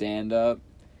 then stand up,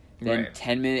 then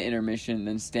 10-minute intermission,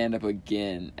 then stand up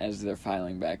again as they're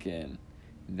filing back in,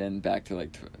 then back to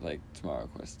like Tomorrow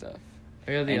Quest stuff.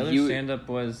 Oh yeah, the other stand up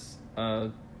was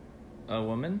a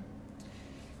woman.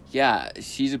 Yeah,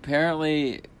 she's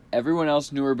apparently everyone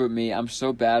else knew her but me. I'm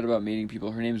so bad about meeting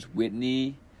people. Her name's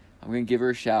Whitney. I'm gonna give her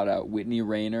a shout out, Whitney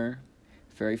Rayner.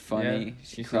 Very funny. Yeah,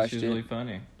 she crushed it. She's really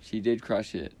funny. She did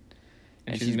crush it.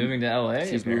 And she's moving to LA.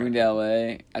 She's moving to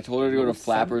LA. I told her to go to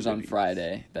Flappers on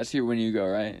Friday. That's here when you go,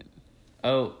 right?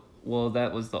 Oh, well,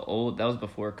 that was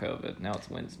before COVID. Now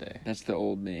it's Wednesday. That's the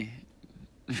old me.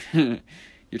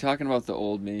 You're talking about the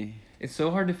old me. It's so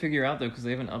hard to figure out though because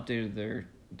they haven't updated their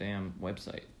damn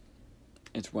website.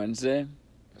 It's Wednesday.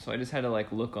 So I just had to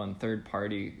look on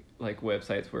third-party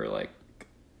websites where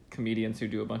comedians who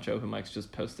do a bunch of open mics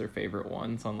just post their favorite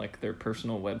ones on their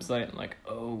personal website. I'm like,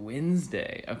 oh,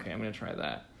 Wednesday. Okay, I'm gonna try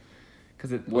that.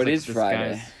 What is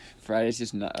Friday? Friday's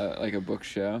just not a book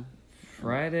show.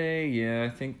 Friday, yeah, I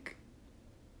think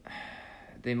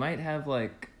they might have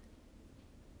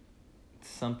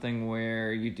something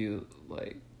where you do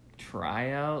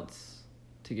tryouts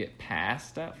to get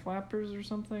passed at Flappers or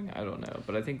something. I don't know,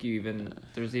 but I think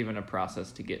there's even a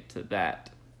process to get to that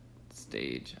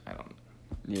stage. I don't know.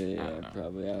 Yeah,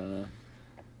 probably. I don't know.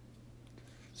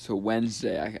 So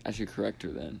Wednesday, I should correct her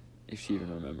then, if she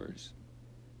even remembers.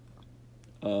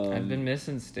 I've been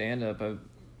missing stand-up. I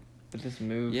just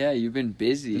moved. Yeah, you've been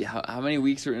busy. How many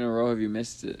weeks in a row have you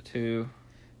missed it? 2.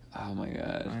 Oh my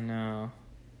god. I know.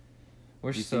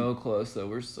 We're so close, though.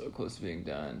 We're so close to being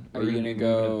done. Are you gonna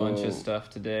go? Moving a bunch of stuff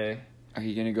today. Are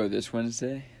you gonna go this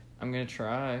Wednesday? I'm gonna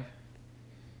try.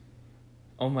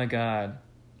 Oh my god.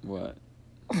 What?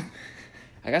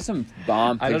 I got some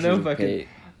bomb pictures. I don't know if I can.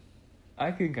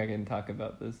 I think I can talk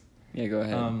about this. Yeah, go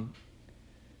ahead.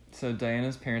 So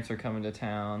Diana's parents are coming to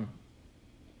town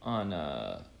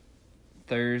on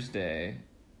Thursday,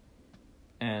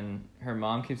 and her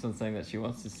mom keeps on saying that she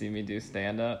wants to see me do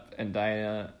stand-up, and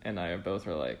Diana and I both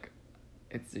are like,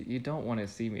 you don't want to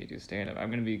see me do stand-up. I'm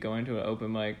going to be going to an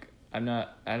open mic. I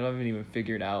haven't even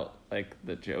figured out,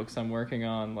 the jokes I'm working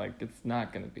on. It's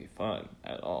not going to be fun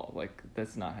at all.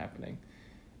 That's not happening.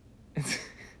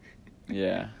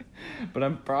 Yeah. But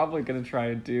I'm probably going to try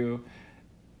and do...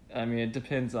 I mean, it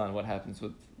depends on what happens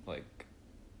with,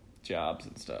 jobs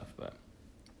and stuff, but...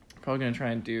 I'm probably going to try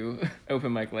and do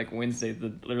open mic, Wednesday,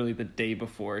 literally the day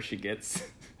before she gets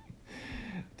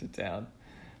to town.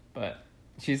 But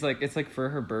she's, it's, for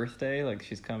her birthday,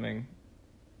 she's coming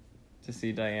to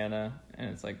see Diana, and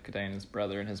it's, Diana's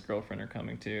brother and his girlfriend are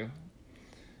coming, too.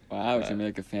 Wow, it's going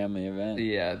to be, a family event.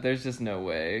 Yeah, there's just no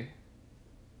way...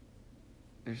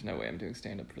 There's no way I'm doing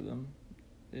stand-up for them.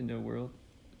 In no world.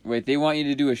 Wait, they want you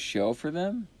to do a show for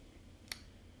them?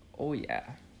 Oh, yeah.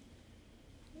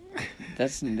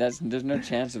 There's no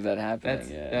chance of that happening.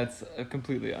 That's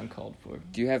completely uncalled for.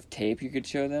 Do you have tape you could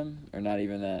show them? Or not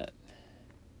even that?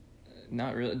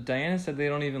 Not really. Diana said they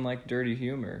don't even like dirty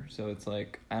humor. So it's I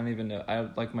don't even know.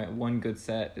 My one good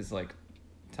set is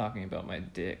talking about my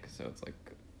dick. So it's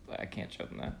I can't show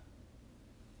them that.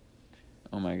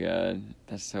 Oh my god,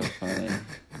 that's so funny.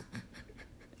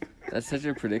 That's such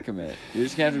a predicament. You're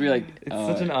just gonna have to be it's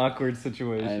such an awkward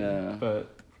situation. I know.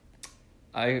 But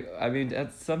I mean,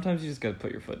 sometimes you just gotta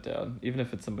put your foot down, even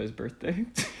if it's somebody's birthday.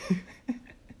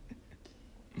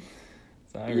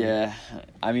 Sorry. Yeah,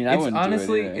 I mean, I wouldn't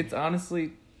do it either. It's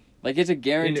honestly... it's a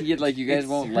guarantee you guys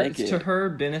won't like it. It's to her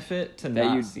benefit to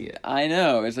not see it. I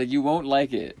know. It's you won't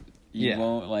like it. You Yeah.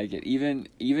 won't like it. Even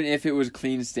if it was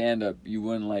clean stand-up, you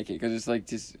wouldn't like it. Because it's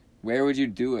just... Where would you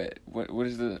do it? What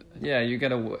is the... Yeah, you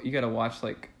gotta watch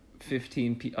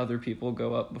 15 other people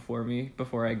go up before me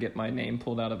before I get my name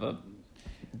pulled out of a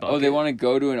bucket. Oh, they want to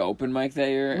go to an open mic that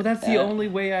year? Well, that's the only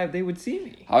way they would see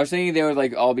me. I was thinking they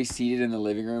would all be seated in the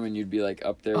living room and you'd be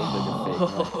up there with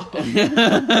a fake mic.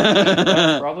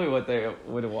 That's probably what they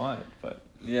would want, but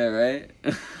Yeah, right?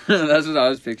 That's what I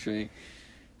was picturing.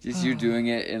 Just you doing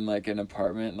it in, like, an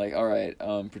apartment. Like, all right,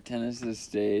 pretend this is a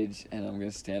stage, and I'm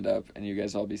going to stand up, and you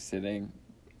guys all be sitting,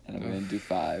 and I'm going to do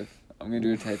 5. I'm going to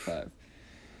do a type 5.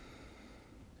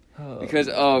 Because,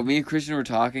 me and Christian were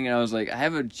talking, and I was like, I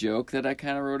have a joke that I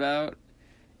kind of wrote out,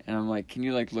 and I'm like, can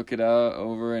you, like, look it out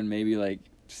over and maybe, like,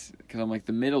 because I'm like,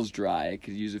 the middle's dry. I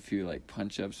could use a few, like,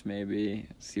 punch-ups maybe,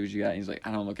 see what you got. And he's like,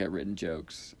 I don't look at written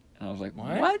jokes. And I was like,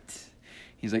 what?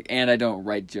 He's like, and I don't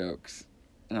write jokes.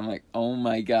 And I'm like, oh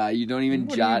my God, you don't even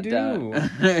jot down.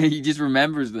 He just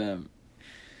remembers them.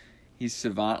 He's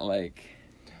savant-like.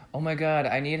 Oh my God,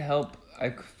 I need help.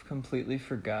 I completely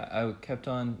forgot. I kept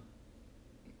on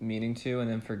meaning to and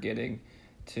then forgetting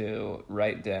to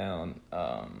write down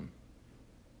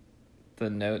the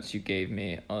notes you gave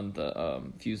me on the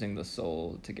fusing the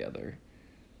soul together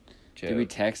joke. Did we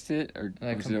text it, or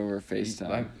was it over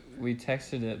FaceTime? We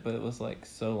texted it, but it was like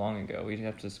so long ago. We'd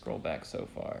have to scroll back so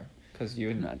far. Because you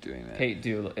and not doing that. Kate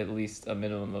do at least a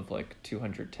minimum of like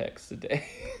 200 texts a day.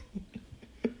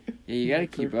 Yeah, you gotta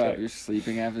keep up. You're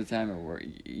sleeping half the time at work.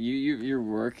 You're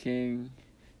working,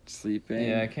 sleeping.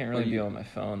 Yeah, I can't really be on my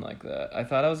phone like that. I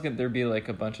thought there'd be like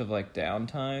a bunch of like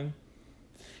downtime.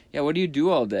 Yeah, what do you do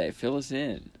all day? Fill us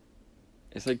in.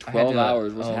 It's like 12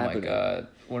 hours. What's happening? Oh my God.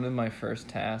 One of my first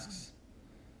tasks,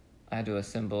 I had to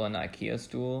assemble an IKEA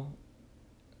stool.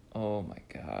 Oh my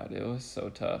God, it was so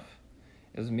tough.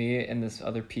 It was me and this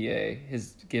other PA.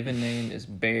 His given name is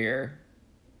Bear.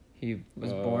 He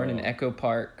was born in Echo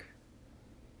Park.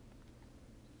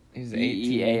 He's 18.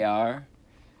 B-E-A-R?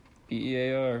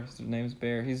 B-E-A-R. His name's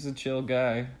Bear. He's a chill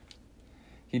guy.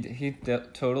 He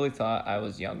totally thought I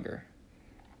was younger.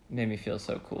 Made me feel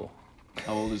so cool.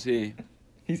 How old is he?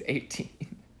 He's 18.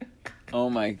 Oh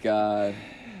my God.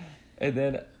 And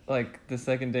then, like, the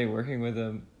second day working with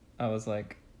him, I was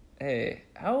like, hey,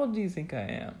 how old do you think I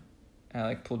am? And I,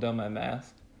 like, pulled down my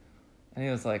mask. And he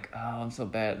was like, oh, I'm so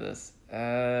bad at this.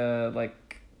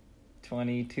 Like,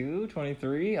 22,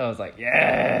 23? I was like,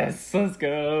 yes, let's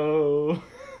go.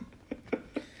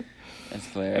 That's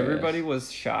hilarious. Everybody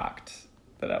was shocked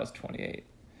that I was 28.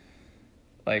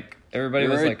 Like, everybody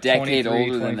was like a decade 23,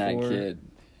 older 24. than that kid.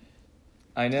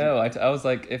 I know. I was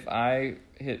like, if I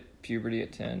hit puberty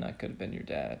at 10, I could have been your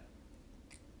dad.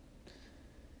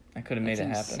 I could have made it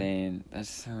happen. That's insane. That's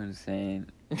so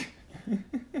insane.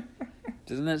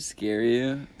 Doesn't that scare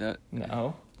you?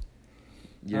 No.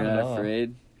 You're not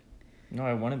afraid? No,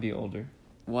 I want to be older.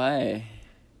 Why?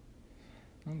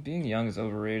 Being young is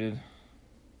overrated.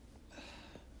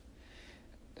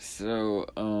 So,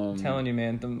 I'm telling you,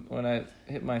 man, when I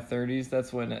hit my 30s,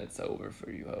 that's when it's over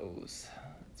for you hoes.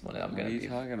 That's when I'm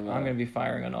gonna be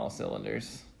firing on all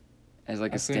cylinders. As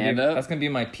like a stand-up? That's gonna be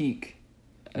my peak.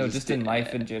 No, just in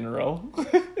life in general.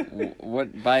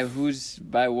 What? By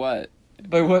what?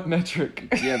 By what metric?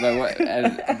 Yeah, by what?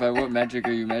 By what metric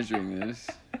are you measuring this?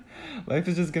 Life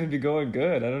is just gonna be going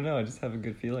good. I don't know. I just have a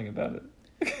good feeling about it.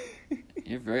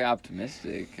 You're very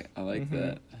optimistic. I like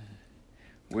that.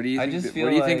 What do you think? What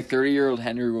do you think 30-year-old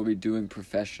Henry will be doing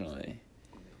professionally?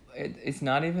 It's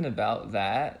not even about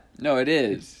that. No, it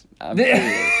is. I'm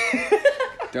serious.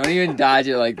 Don't even dodge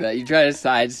it like that. You try to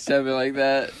sidestep it like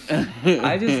that.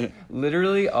 I just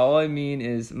literally all I mean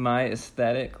is my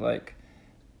aesthetic, like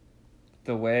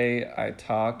the way I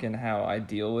talk and how I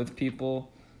deal with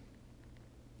people.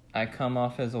 I come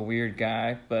off as a weird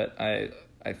guy, but I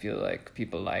feel like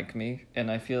people like me,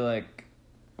 and I feel like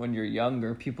when you're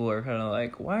younger, people are kind of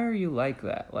like, why are you like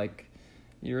that? Like,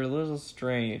 you're a little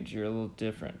strange, you're a little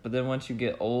different. But then once you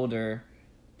get older,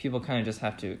 people kind of just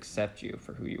have to accept you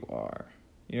for who you are.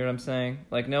 You know what I'm saying?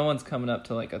 Like, no one's coming up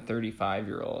to, like, a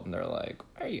 35-year-old, and they're like,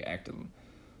 why are you acting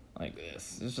like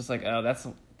this? It's just like, oh, that's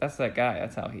that guy.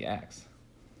 That's how he acts.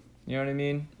 You know what I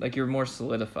mean? Like, you're more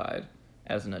solidified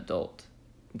as an adult.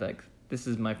 Like, this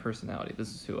is my personality.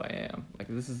 This is who I am. Like,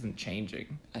 this isn't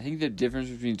changing. I think the difference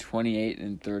between 28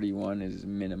 and 31 is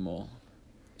minimal.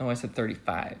 Oh, I said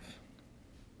 35.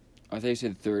 I thought you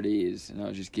said 30s, and I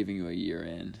was just giving you a year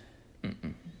in.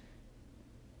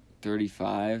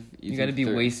 35? You gotta be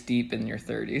waist deep in your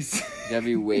 30s. You gotta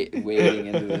be wading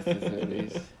into the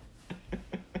 30s.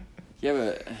 Yeah,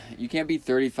 but you can't be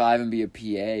 35 and be a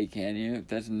PA, can you?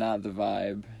 That's not the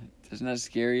vibe. Doesn't that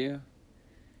scare you?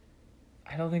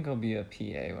 I don't think I'll be a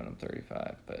PA when I'm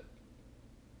 35, but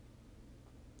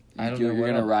I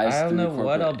don't know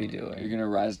what I'll be doing. You're gonna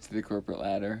rise to the corporate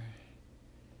ladder.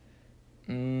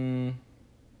 I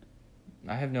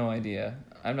have no idea.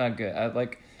 I'm not good.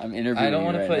 I'm interviewing. I don't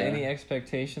want to put now. any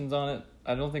expectations on it.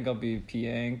 I don't think I'll be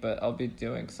PAing, but I'll be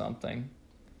doing something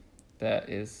that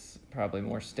is probably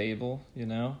more stable, you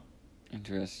know?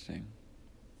 Interesting.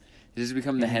 This has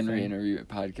become the Henry interview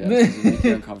podcast. Does it make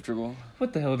you uncomfortable?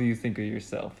 What the hell do you think of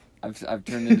yourself? I've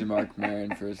turned into Mark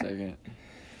Maron for a second.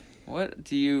 Where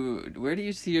do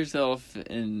you see yourself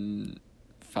in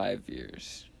 5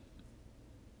 years?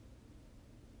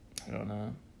 I don't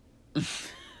know.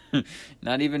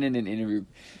 Not even in an interview.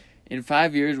 In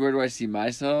 5 years, where do I see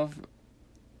myself?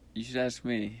 You should ask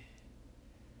me.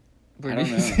 Where do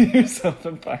you see yourself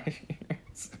in 5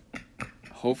 years?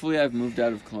 Hopefully I've moved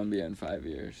out of Colombia in 5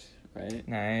 years, right?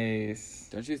 Nice.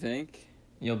 Don't you think?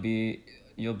 You'll be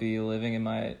living in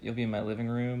my living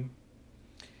room.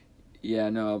 Yeah,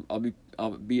 no,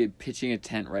 I'll be pitching a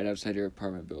tent right outside your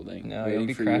apartment building. No, you'll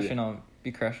be crashing on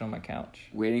my couch.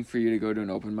 Waiting for you to go to an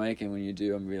open mic, and when you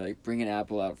do, I'm gonna be like, bring an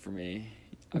apple out for me.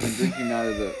 I've been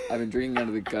drinking out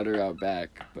of the gutter out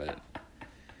back, but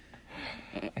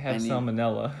I have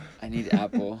salmonella. I need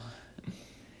apple.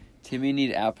 Timmy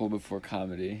need apple before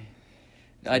comedy.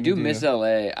 I do miss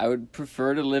LA. I would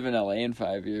prefer to live in LA in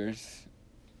 5 years.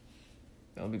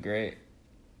 That would be great.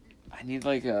 I need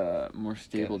like a more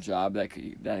stable job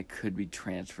that could be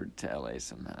transferred to LA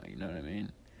somehow. You know what I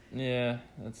mean? Yeah,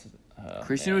 that's.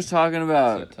 Christian was talking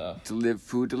about so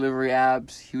food delivery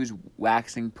apps. He was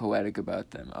waxing poetic about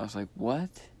them. I was like, what?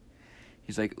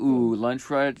 He's like, ooh, Lunch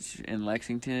Rush in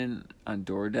Lexington on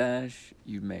DoorDash,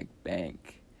 you'd make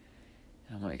bank.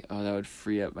 And I'm like, oh, that would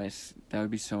free up that would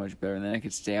be so much better. And then I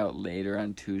could stay out later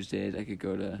on Tuesdays. I could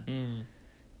go to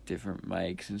different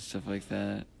mics and stuff like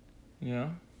that. Yeah.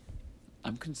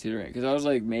 I'm considering it. Because I was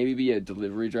like, maybe be a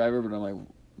delivery driver, but I'm like,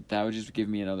 that would just give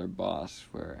me another boss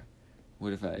where...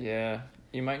 What if I... Yeah.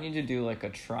 You might need to do, like, a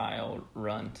trial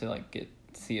run to, like,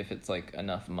 see if it's, like,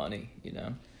 enough money, you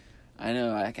know? I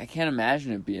know. I can't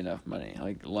imagine it be enough money.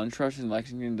 Like, Lunch Rush in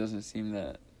Lexington doesn't seem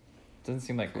that... Doesn't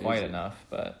seem like quite enough,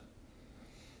 but...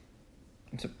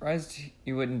 I'm surprised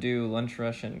you wouldn't do Lunch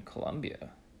Rush in Colombia.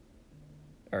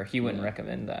 Or he wouldn't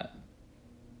recommend that.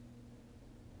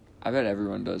 I bet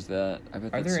everyone does that.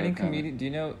 Are there any comedians... Do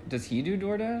you know... Does he do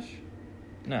DoorDash?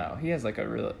 No. He has, like, a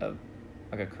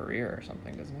career or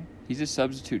something, doesn't he? He's a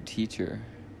substitute teacher.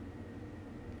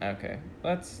 Okay.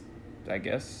 That's, I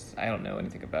guess, I don't know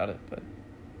anything about it, but...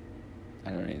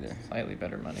 I don't either. Slightly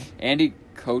better money. And he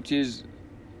coaches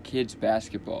kids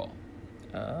basketball.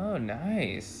 Oh,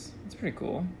 nice. That's pretty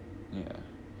cool. Yeah.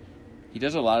 He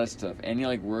does a lot of stuff. And he,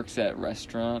 like, works at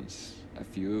restaurants, a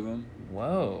few of them.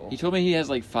 Whoa. He told me he has,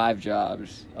 like, 5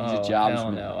 jobs. He's a jobsman.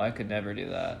 Hell no. I could never do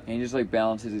that. And he just, like,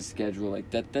 balances his schedule, like...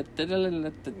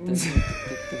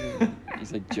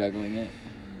 He's, like, juggling it.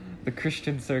 The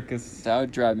Christian circus. That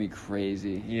would drive me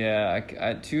crazy. Yeah,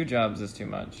 2 jobs is too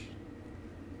much.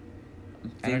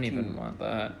 I don't even want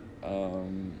that. Are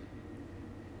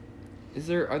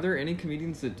there any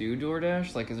comedians that do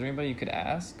DoorDash? Like, is there anybody you could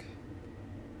ask?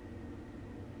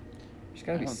 There's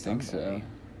gotta be somebody. I don't think so.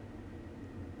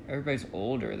 Everybody's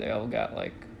older. They all got,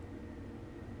 like...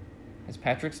 Is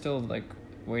Patrick still, like,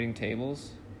 waiting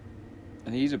tables?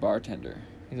 I think he's a bartender.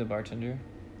 He's a bartender?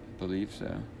 I believe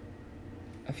so.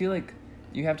 I feel like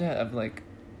you have to have, like,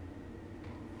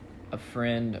 a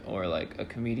friend or, like, a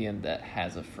comedian that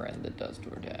has a friend that does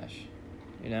DoorDash.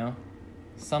 You know?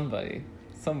 Somebody.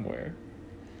 Somewhere.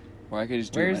 Or I could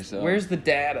just do it myself. Where's the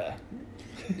data?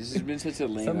 This has been such a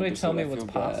lame Somebody episode. tell me what's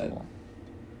possible. Bad.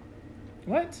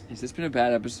 What? Has this been a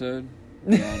bad episode?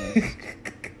 Be honest.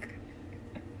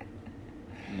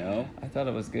 No? I thought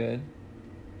it was good.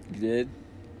 You did?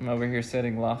 I'm over here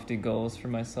setting lofty goals for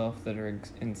myself that are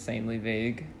insanely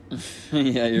vague.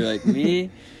 Yeah, you're like, me,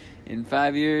 in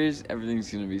 5 years,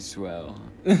 everything's going to be swell.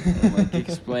 I'm like,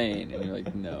 explain. And you're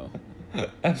like, no.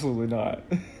 Absolutely not.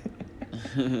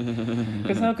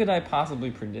 Because how could I possibly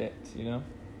predict, you know?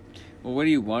 Well, what do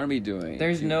you want to be doing?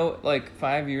 There's no, like,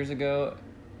 5 years ago,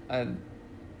 I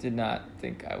did not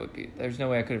think I would be... There's no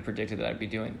way I could have predicted that I'd be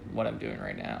doing what I'm doing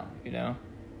right now, you know?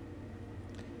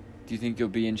 Do you think you'll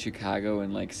be in Chicago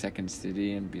in, like, Second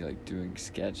City and be, like, doing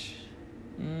sketch?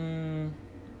 I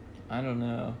don't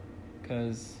know.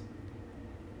 Because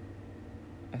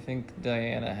I think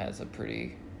Diana has a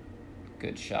pretty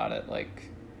good shot at, like,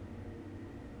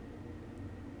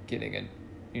 getting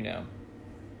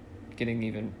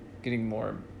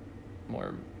more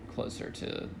closer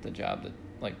to the job that,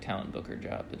 like, talent booker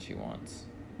job that she wants,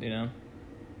 you know?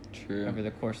 True. Over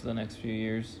the course of the next few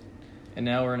years. And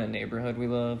now we're in a neighborhood we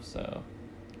love, so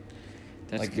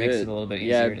that's like good. makes it a little bit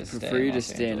easier to stay. Yeah, I prefer you to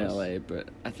stay in LA, but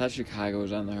I thought Chicago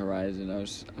was on the horizon. I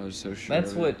was so sure.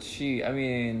 That's what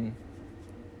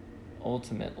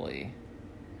ultimately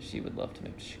she would love to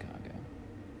move to Chicago.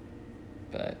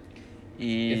 But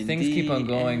if things keep on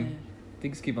going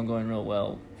real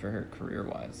well for her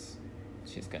career-wise,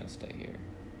 she's going to stay here.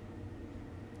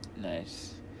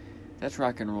 Nice. That's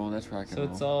rock and roll. That's rock and roll.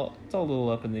 So it's all a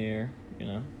little up in the air, you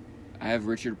know. I have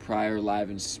Richard Pryor live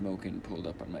and smoking pulled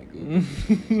up on my Google.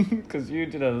 Because you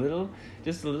did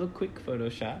just a little quick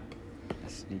Photoshop. A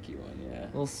sneaky one, yeah.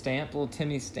 Little stamp, little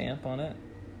Timmy stamp on it.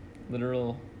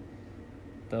 Literal,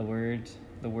 the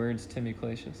words Timmy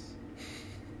Glacius.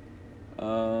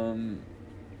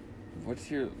 What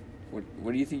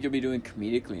do you think you'll be doing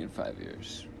comedically in 5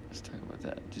 years? Let's talk about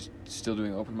that. Just still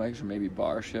doing open mics or maybe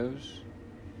bar shows?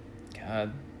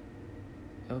 God,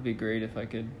 that would be great if I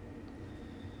could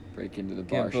break into the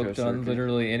bar show get booked on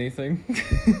literally anything.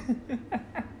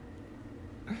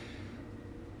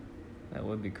 That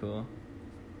would be cool.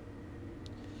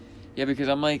 Yeah, because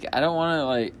I'm like, I don't want to,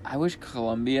 like, I wish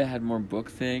Columbia had more book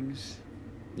things.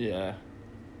 Yeah.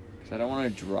 Because I don't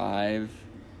want to drive.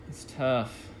 It's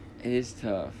tough. It is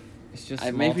tough. It's just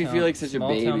it makes me feel like such a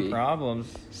baby. Small town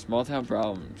problems. Small town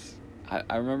problems.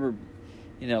 I remember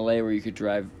in LA where you could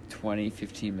drive 20,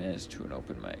 15 minutes to an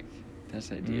open mic.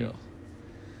 That's ideal.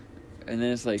 And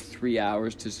then it's like 3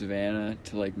 hours to Savannah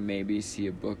to like maybe see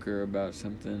a booker about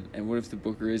something. And what if the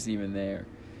booker isn't even there?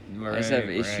 I just have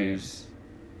issues.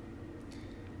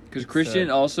 Because Christian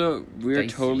also, we're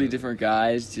totally different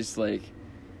guys, just like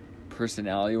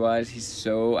personality wise. He's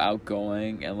so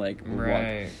outgoing and like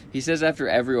he says after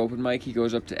every open mic he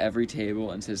goes up to every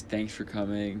table and says thanks for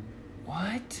coming.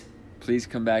 What? Please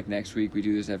come back next week. We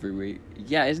do this every week.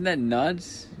 Yeah, isn't that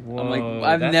nuts? Whoa, I'm like,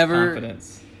 I've never.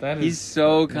 Confidence. He's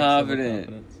so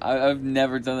confident. I've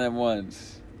never done that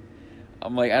once.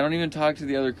 I'm like, I don't even talk to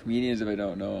the other comedians if I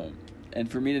don't know them. And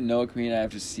for me to know a comedian, I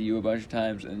have to see you a bunch of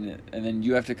times, and then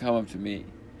you have to come up to me.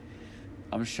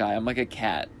 I'm shy. I'm like a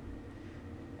cat.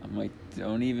 I'm like, I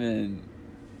don't even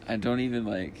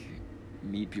like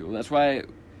meet people. That's why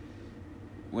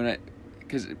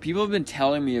because people have been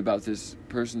telling me about this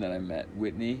person that I met,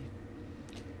 Whitney.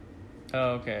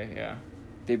 Oh, okay, yeah.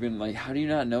 They've been like, how do you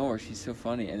not know her? She's so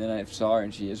funny. And then I saw her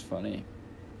and she is funny.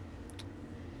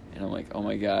 And I'm like, oh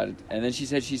my God. And then she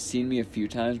said she's seen me a few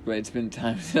times, but it's been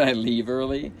times that I leave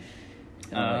early.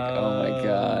 And I'm like, oh my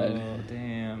God. Oh,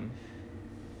 damn.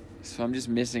 So I'm just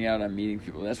missing out on meeting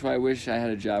people. That's why I wish I had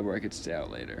a job where I could stay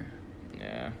out later.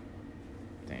 Yeah.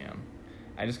 Damn.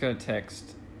 I just got a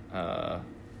text.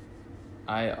 I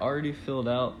already filled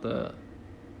out the,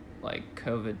 like,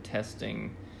 COVID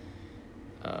testing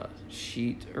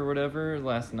sheet or whatever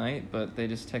last night, but they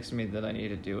just texted me that I need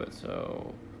to do it,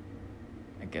 so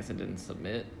I guess I didn't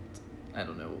submit. I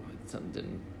don't know. Something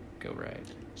didn't go right.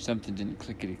 Something didn't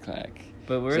clickety-clack.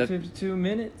 But we're at 52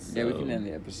 minutes. So yeah, we can end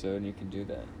the episode and you can do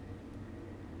that.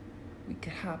 We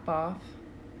could hop off.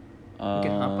 We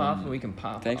can hop off and we can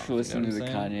pop Thanks off, for listening to the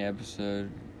Kanye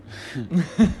episode.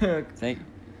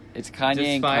 It's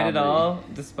Kanye and comedy.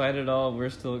 Despite it all, we're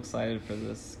still excited for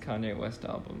this Kanye West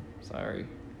album. Sorry.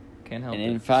 Can't help it.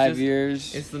 And in 5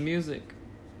 years... It's the music.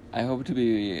 I hope to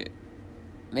be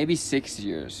maybe 6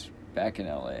 years back in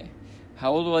LA.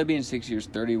 How old will I be in 6 years?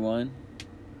 31?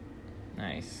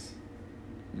 Nice.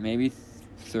 Maybe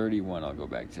 31 I'll go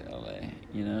back to LA,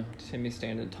 you know? Timmy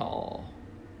standing tall.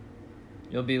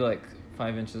 You'll be like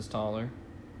 5 inches taller.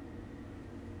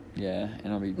 Yeah,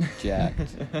 and I'll be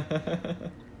jacked.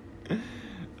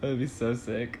 That'd be so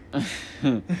sick.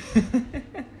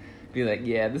 Be like,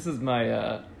 yeah, this is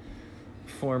my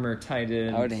former tight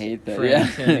end. I would hate that.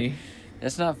 Friend, Timmy.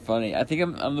 That's not funny. I think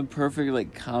I'm the perfect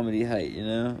like comedy height, you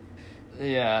know?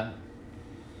 Yeah.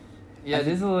 Yeah, it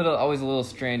is always a little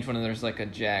strange when there's like a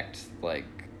jacked like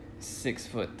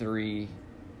 6'3"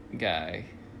 guy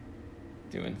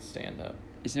doing stand up.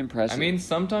 It's impressive. I mean,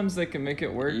 sometimes they can make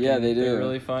it work. Yeah, they do. They're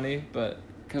really funny, but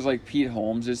because like Pete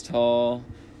Holmes is tall,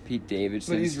 Pete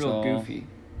Davidson. But he's real tall. goofy.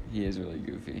 He is really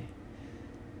goofy.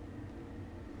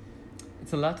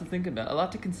 It's a lot to think about, a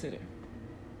lot to consider.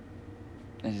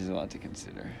 That is a lot to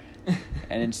consider.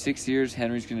 And in 6 years,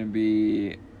 Henry's gonna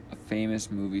be a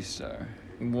famous movie star.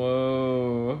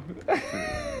 Whoa.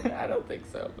 I don't think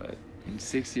so, but in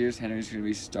 6 years, Henry's gonna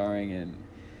be starring in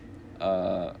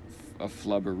a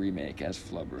Flubber remake as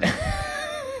Flubber.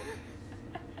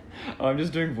 Oh, I'm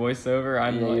just doing voiceover.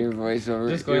 I'm like your voiceover.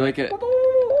 Just going like yeah.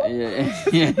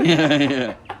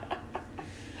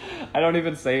 I don't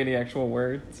even say any actual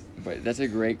words. But that's a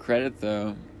great credit,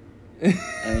 though.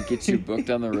 And it gets you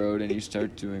booked on the road, and you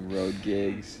start doing road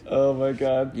gigs. Oh my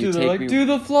God! Do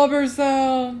the Flubber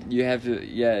sound. You have to,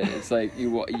 yeah. It's like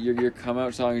your come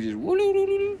out song is just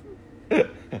the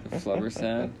Flubber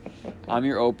sound. I'm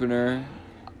your opener,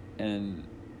 and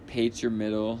Pate's your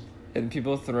middle. And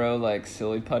people throw like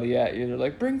silly putty at you. They're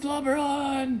like, "Bring Flubber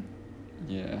on!"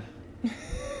 Yeah.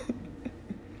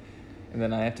 And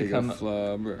then I have to come.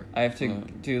 Flubber. I have to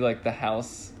do like the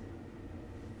house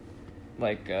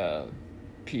like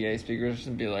PA speakers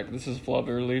and be like, "This is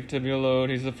Flubber. Leave Timmy alone.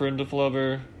 He's a friend of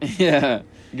Flubber. Yeah.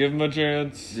 Give him a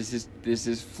chance." This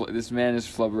man is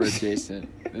Flubber adjacent.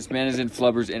 This man is in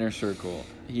Flubber's inner circle.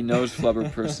 He knows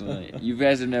Flubber personally. You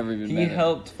guys have never even met him. He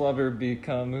helped Flubber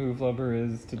become who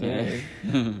Flubber is today.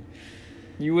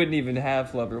 You wouldn't even have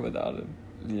Flubber without him.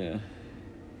 Yeah.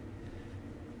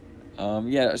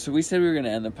 Yeah, so we said we were going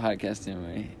to end the podcast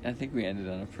anyway. I think we ended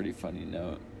on a pretty funny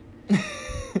note.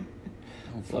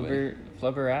 Flubber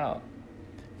out.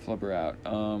 Flubber out.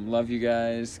 Love you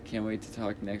guys. Can't wait to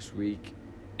talk next week.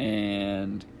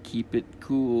 And keep it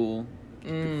cool.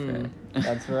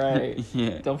 That's right.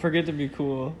 Yeah. Don't forget to be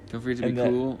cool. Don't forget to be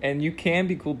cool. And you can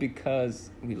be cool because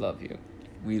we love you.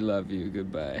 We love you.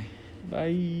 Goodbye.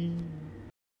 Bye.